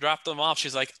 when she dropped them off,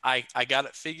 she's like, I got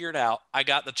it figured out. I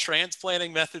got the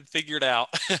transplanting method figured out,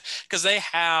 because they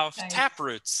have tap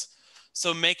roots.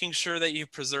 So making sure that you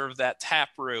preserve that tap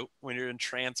root when you're in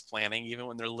transplanting, even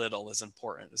when they're little, is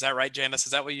important. Is that right, Janice?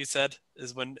 Is that what you said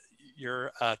is when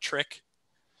your trick?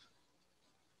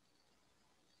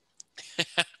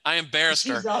 I embarrassed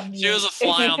her. She was a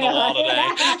fly on the wall today.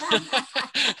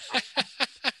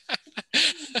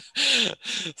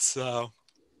 So,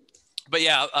 but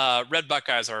yeah, red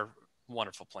buckeyes are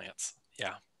wonderful plants.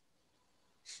 Yeah.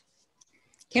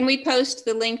 Can we post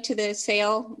the link to the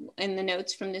sale in the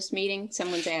notes from this meeting?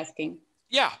 Someone's asking.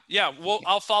 Yeah. Well,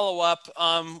 I'll follow up.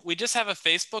 We just have a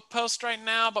Facebook post right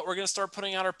now, but we're going to start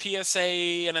putting out our PSA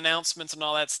and announcements and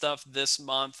all that stuff this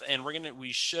month. And we're going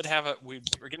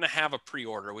to have a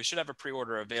pre-order. We should have a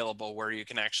pre-order available where you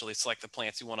can actually select the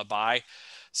plants you want to buy.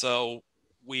 So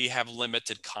we have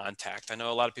limited contact. I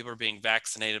know a lot of people are being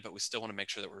vaccinated, but we still want to make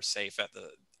sure that we're safe at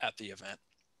the event.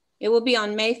 It will be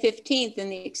on May 15th.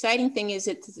 And the exciting thing is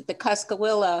it's the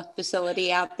Cuskawilla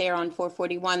facility out there on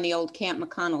 441, the old Camp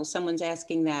McConnell. Someone's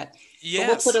asking that. Yes. But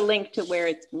we'll put a link to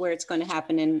where it's going to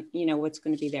happen and what's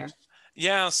going to be there.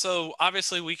 Yeah. So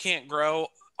obviously we can't grow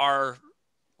our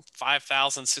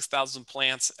 5,000, 6,000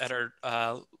 plants at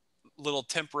our little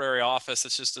temporary office.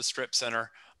 It's just a strip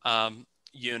center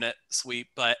unit suite.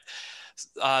 But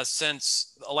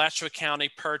since Alachua County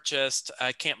purchased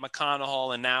Camp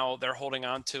McConnell, and now they're holding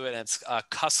on to it, and it's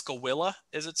Cuskawilla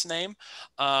is its name.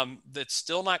 That's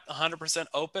still not 100%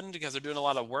 open because they're doing a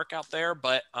lot of work out there,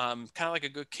 but kind of like a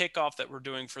good kickoff that we're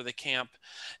doing for the camp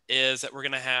is that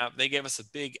they gave us a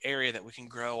big area that we can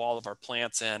grow all of our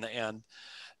plants in, and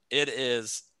it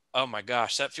is, oh my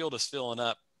gosh, that field is filling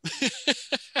up.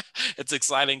 It's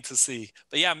exciting to see.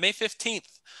 But yeah, May 15th.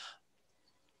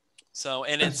 So,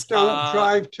 and it's don't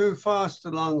drive too fast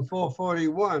along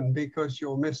 441 because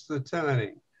you'll miss the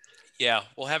turning. Yeah,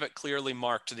 we'll have it clearly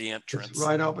marked to the entrance. It's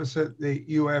right opposite the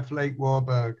UF Lake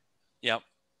Warburg. Yep.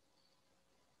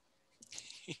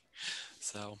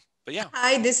 So, but yeah.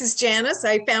 Hi, this is Janice.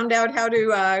 I found out how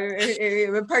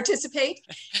to participate,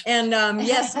 and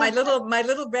yes, my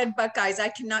little red buckeyes. I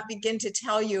cannot begin to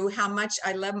tell you how much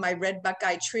I love my red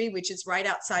buckeye tree, which is right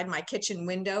outside my kitchen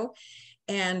window.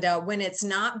 And when it's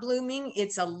not blooming,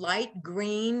 it's a light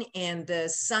green, and the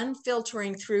sun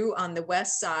filtering through on the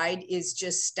west side is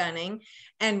just stunning.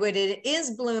 And when it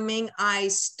is blooming, I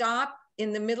stop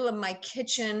in the middle of my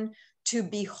kitchen to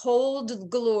behold the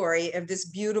glory of this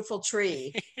beautiful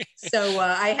tree. So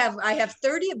I have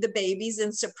 30 of the babies,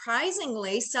 and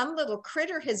surprisingly, some little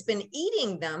critter has been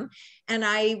eating them. And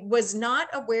I was not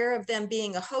aware of them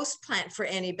being a host plant for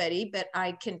anybody, but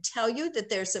I can tell you that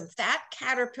there's some fat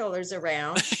caterpillars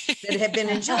around that have been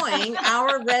enjoying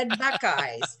our red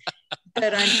buckeyes.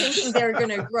 But I'm thinking they're going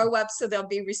to grow up so they'll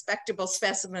be respectable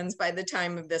specimens by the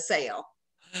time of the sale.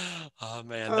 Oh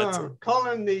man,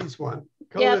 Colin needs one.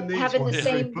 Colin needs having one the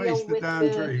same deal with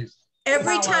the trees.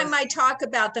 Every time I talk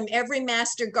about them, every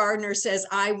master gardener says,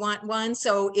 I want one.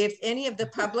 So if any of the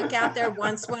public out there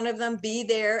wants one of them, be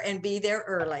there and be there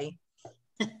early.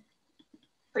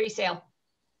 Pre-sale.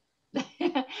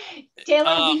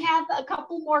 Taylor, we have a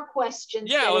couple more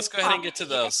questions. Yeah, let's go ahead and get to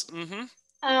those.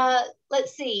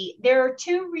 Let's see. There are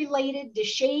two related to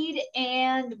shade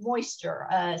and moisture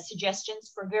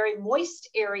suggestions for very moist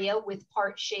area with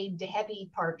part shade to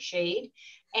heavy part shade,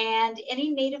 and any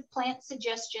native plant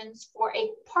suggestions for a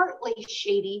partly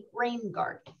shady rain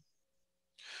garden.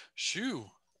 Shoo,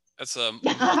 that's a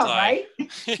right.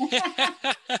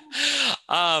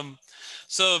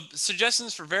 So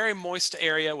suggestions for very moist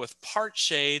area with part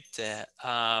shade to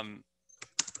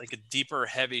like a deeper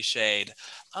heavy shade.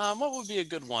 What would be a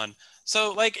good one?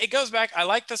 So like it goes back. I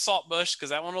like the saltbush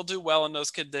because that one will do well in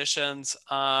those conditions.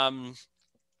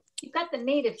 You've got the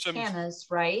native cannas,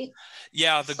 right?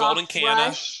 Yeah, the Soft golden canna.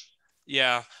 Rush,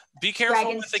 Yeah. Be careful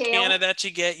Dragon's with the Tail. canna that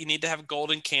you get. You need to have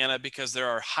golden canna because there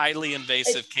are highly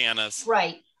invasive cannas.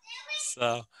 Right.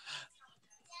 So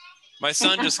my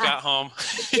son just got home.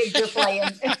 Kids are playing.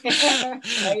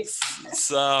 Right.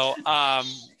 So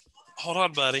hold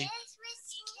on, buddy.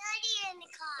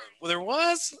 Well, there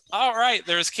was. All right,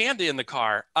 there's candy in the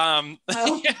car. Oh.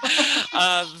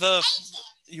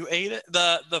 You ate it.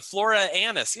 The Florida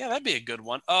anise. Yeah, that'd be a good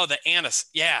one. Oh, the anise.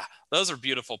 Yeah, those are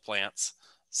beautiful plants.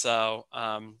 So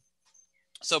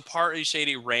so partly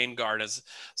shady rain gardens.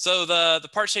 So the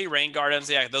part shady rain gardens.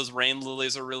 Yeah, those rain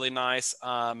lilies are really nice.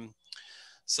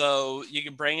 So you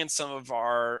can bring in some of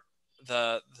our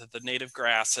the native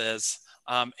grasses.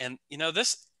 And you know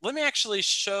this. Let me actually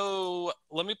show.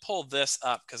 Let me pull this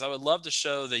up because I would love to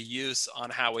show the use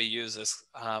on how we use this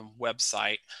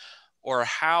website, or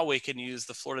how we can use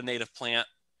the Florida Native Plant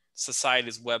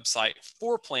Society's website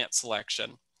for plant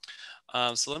selection.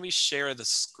 So let me share the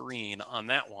screen on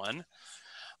that one.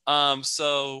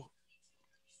 So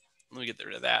let me get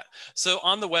rid of that. So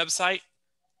on the website,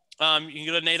 you can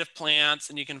go to native plants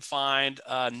and you can find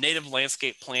native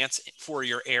landscape plants for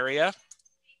your area.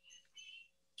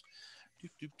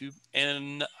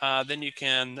 And then you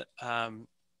can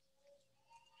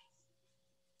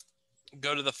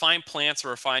go to the find plants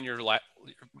or find your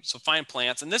find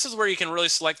plants, and this is where you can really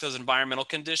select those environmental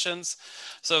conditions.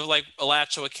 So like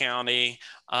Alachua County,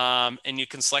 and you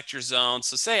can select your zone.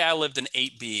 So say I lived in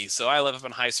 8B, so I live up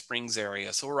in High Springs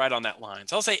area, so we're right on that line.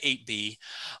 So I'll say 8B,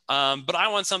 but I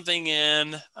want something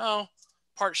in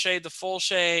part shade to full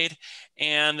shade,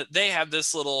 and they have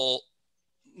this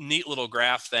neat little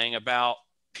graph thing about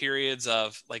periods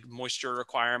of like moisture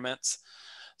requirements.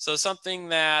 So something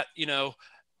that, you know,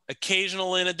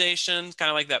 occasional inundation, kind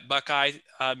of like that Buckeye,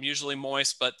 usually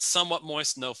moist, but somewhat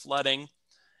moist, no flooding.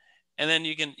 And then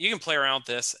you can play around with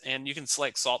this and you can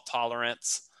select salt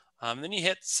tolerance. And then you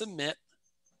hit submit.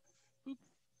 And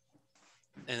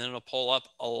then it'll pull up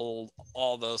all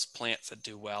those plants that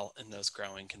do well in those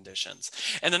growing conditions.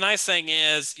 And the nice thing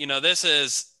is, you know, this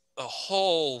is a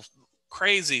whole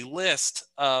crazy list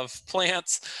of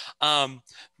plants.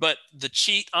 But the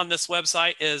cheat on this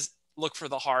website is look for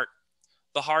the heart.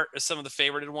 The heart is some of the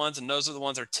favorited ones, and those are the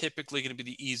ones that are typically going to be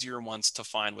the easier ones to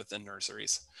find within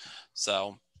nurseries.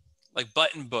 So like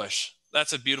button bush,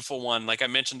 that's a beautiful one. Like I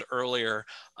mentioned earlier,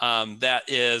 that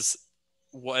is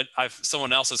what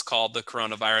someone else has called the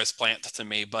coronavirus plant to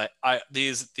me, but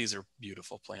these are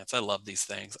beautiful plants. I love these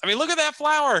things. I mean, look at that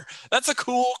flower. That's a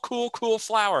cool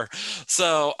flower.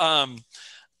 So,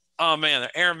 oh man,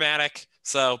 they're aromatic.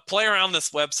 So play around this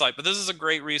website, but this is a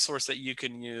great resource that you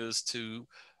can use to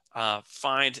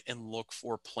find and look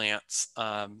for plants,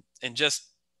 and just,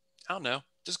 I don't know,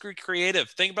 just be creative.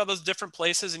 Think about those different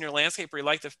places in your landscape where you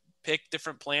like to pick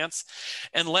different plants,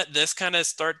 and let this kind of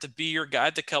start to be your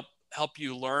guide to help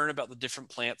you learn about the different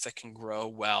plants that can grow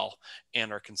well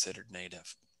and are considered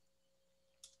native.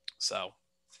 So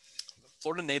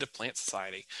Florida Native Plant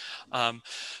Society.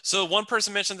 So one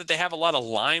person mentioned that they have a lot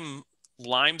of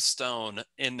limestone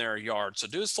in their yard. So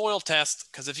do a soil test,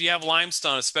 because if you have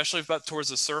limestone, especially up towards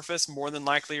the surface, more than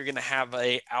likely you're going to have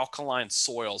a alkaline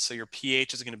soil. So your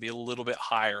pH is going to be a little bit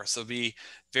higher. So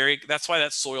that's why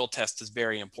that soil test is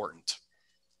very important.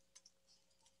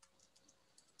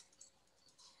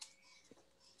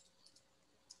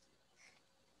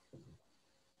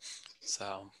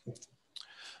 So,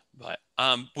 but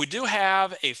we do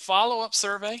have a follow-up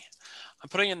survey. I'm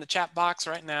putting it in the chat box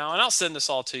right now, and I'll send this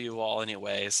all to you all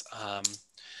anyways,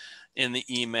 in the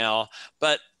email.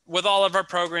 But with all of our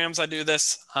programs, I do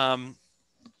this, and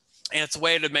it's a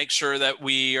way to make sure that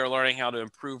we are learning how to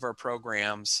improve our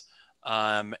programs,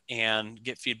 and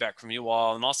get feedback from you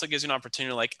all, and also gives you an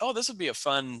opportunity like, oh, this would be a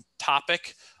fun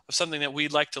topic of something that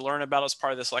we'd like to learn about as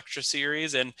part of this lecture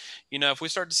series. And, you know, if we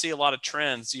start to see a lot of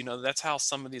trends, you know, that's how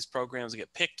some of these programs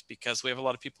get picked, because we have a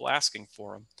lot of people asking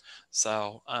for them.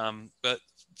 So, but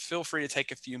feel free to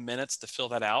take a few minutes to fill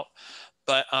that out.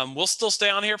 But we'll still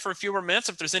stay on here for a few more minutes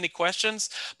if there's any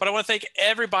questions. But I want to thank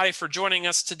everybody for joining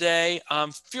us today.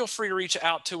 Feel free to reach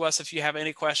out to us if you have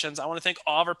any questions. I want to thank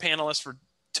all of our panelists for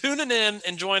tuning in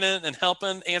and joining and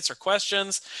helping answer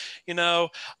questions. You know,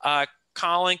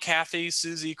 Colin, Kathy,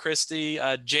 Susie, Christy,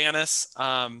 Janice,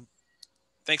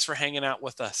 thanks for hanging out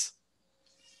with us.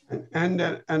 And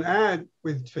an ad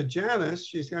for Janice,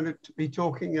 she's going to be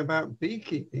talking about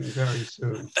beekeeping very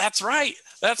soon. That's right.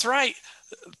 That's right.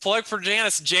 Plug for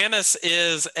Janice. Janice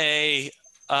is a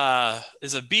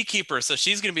is a beekeeper, so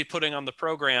she's going to be putting on the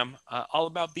program all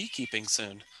about beekeeping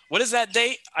soon. What is that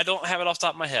date? I don't have it off the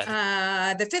top of my head.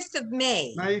 The 5th of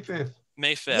May. May 5th.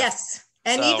 May 5th. Yes.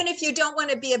 And So- even if you don't want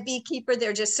to be a beekeeper,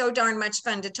 they're just so darn much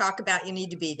fun to talk about. You need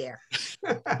to be there.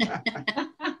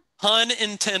 Pun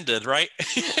intended, right?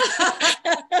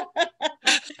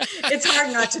 It's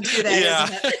hard not to do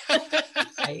that,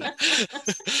 isn't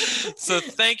it? So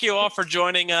thank you all for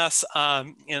joining us.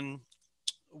 And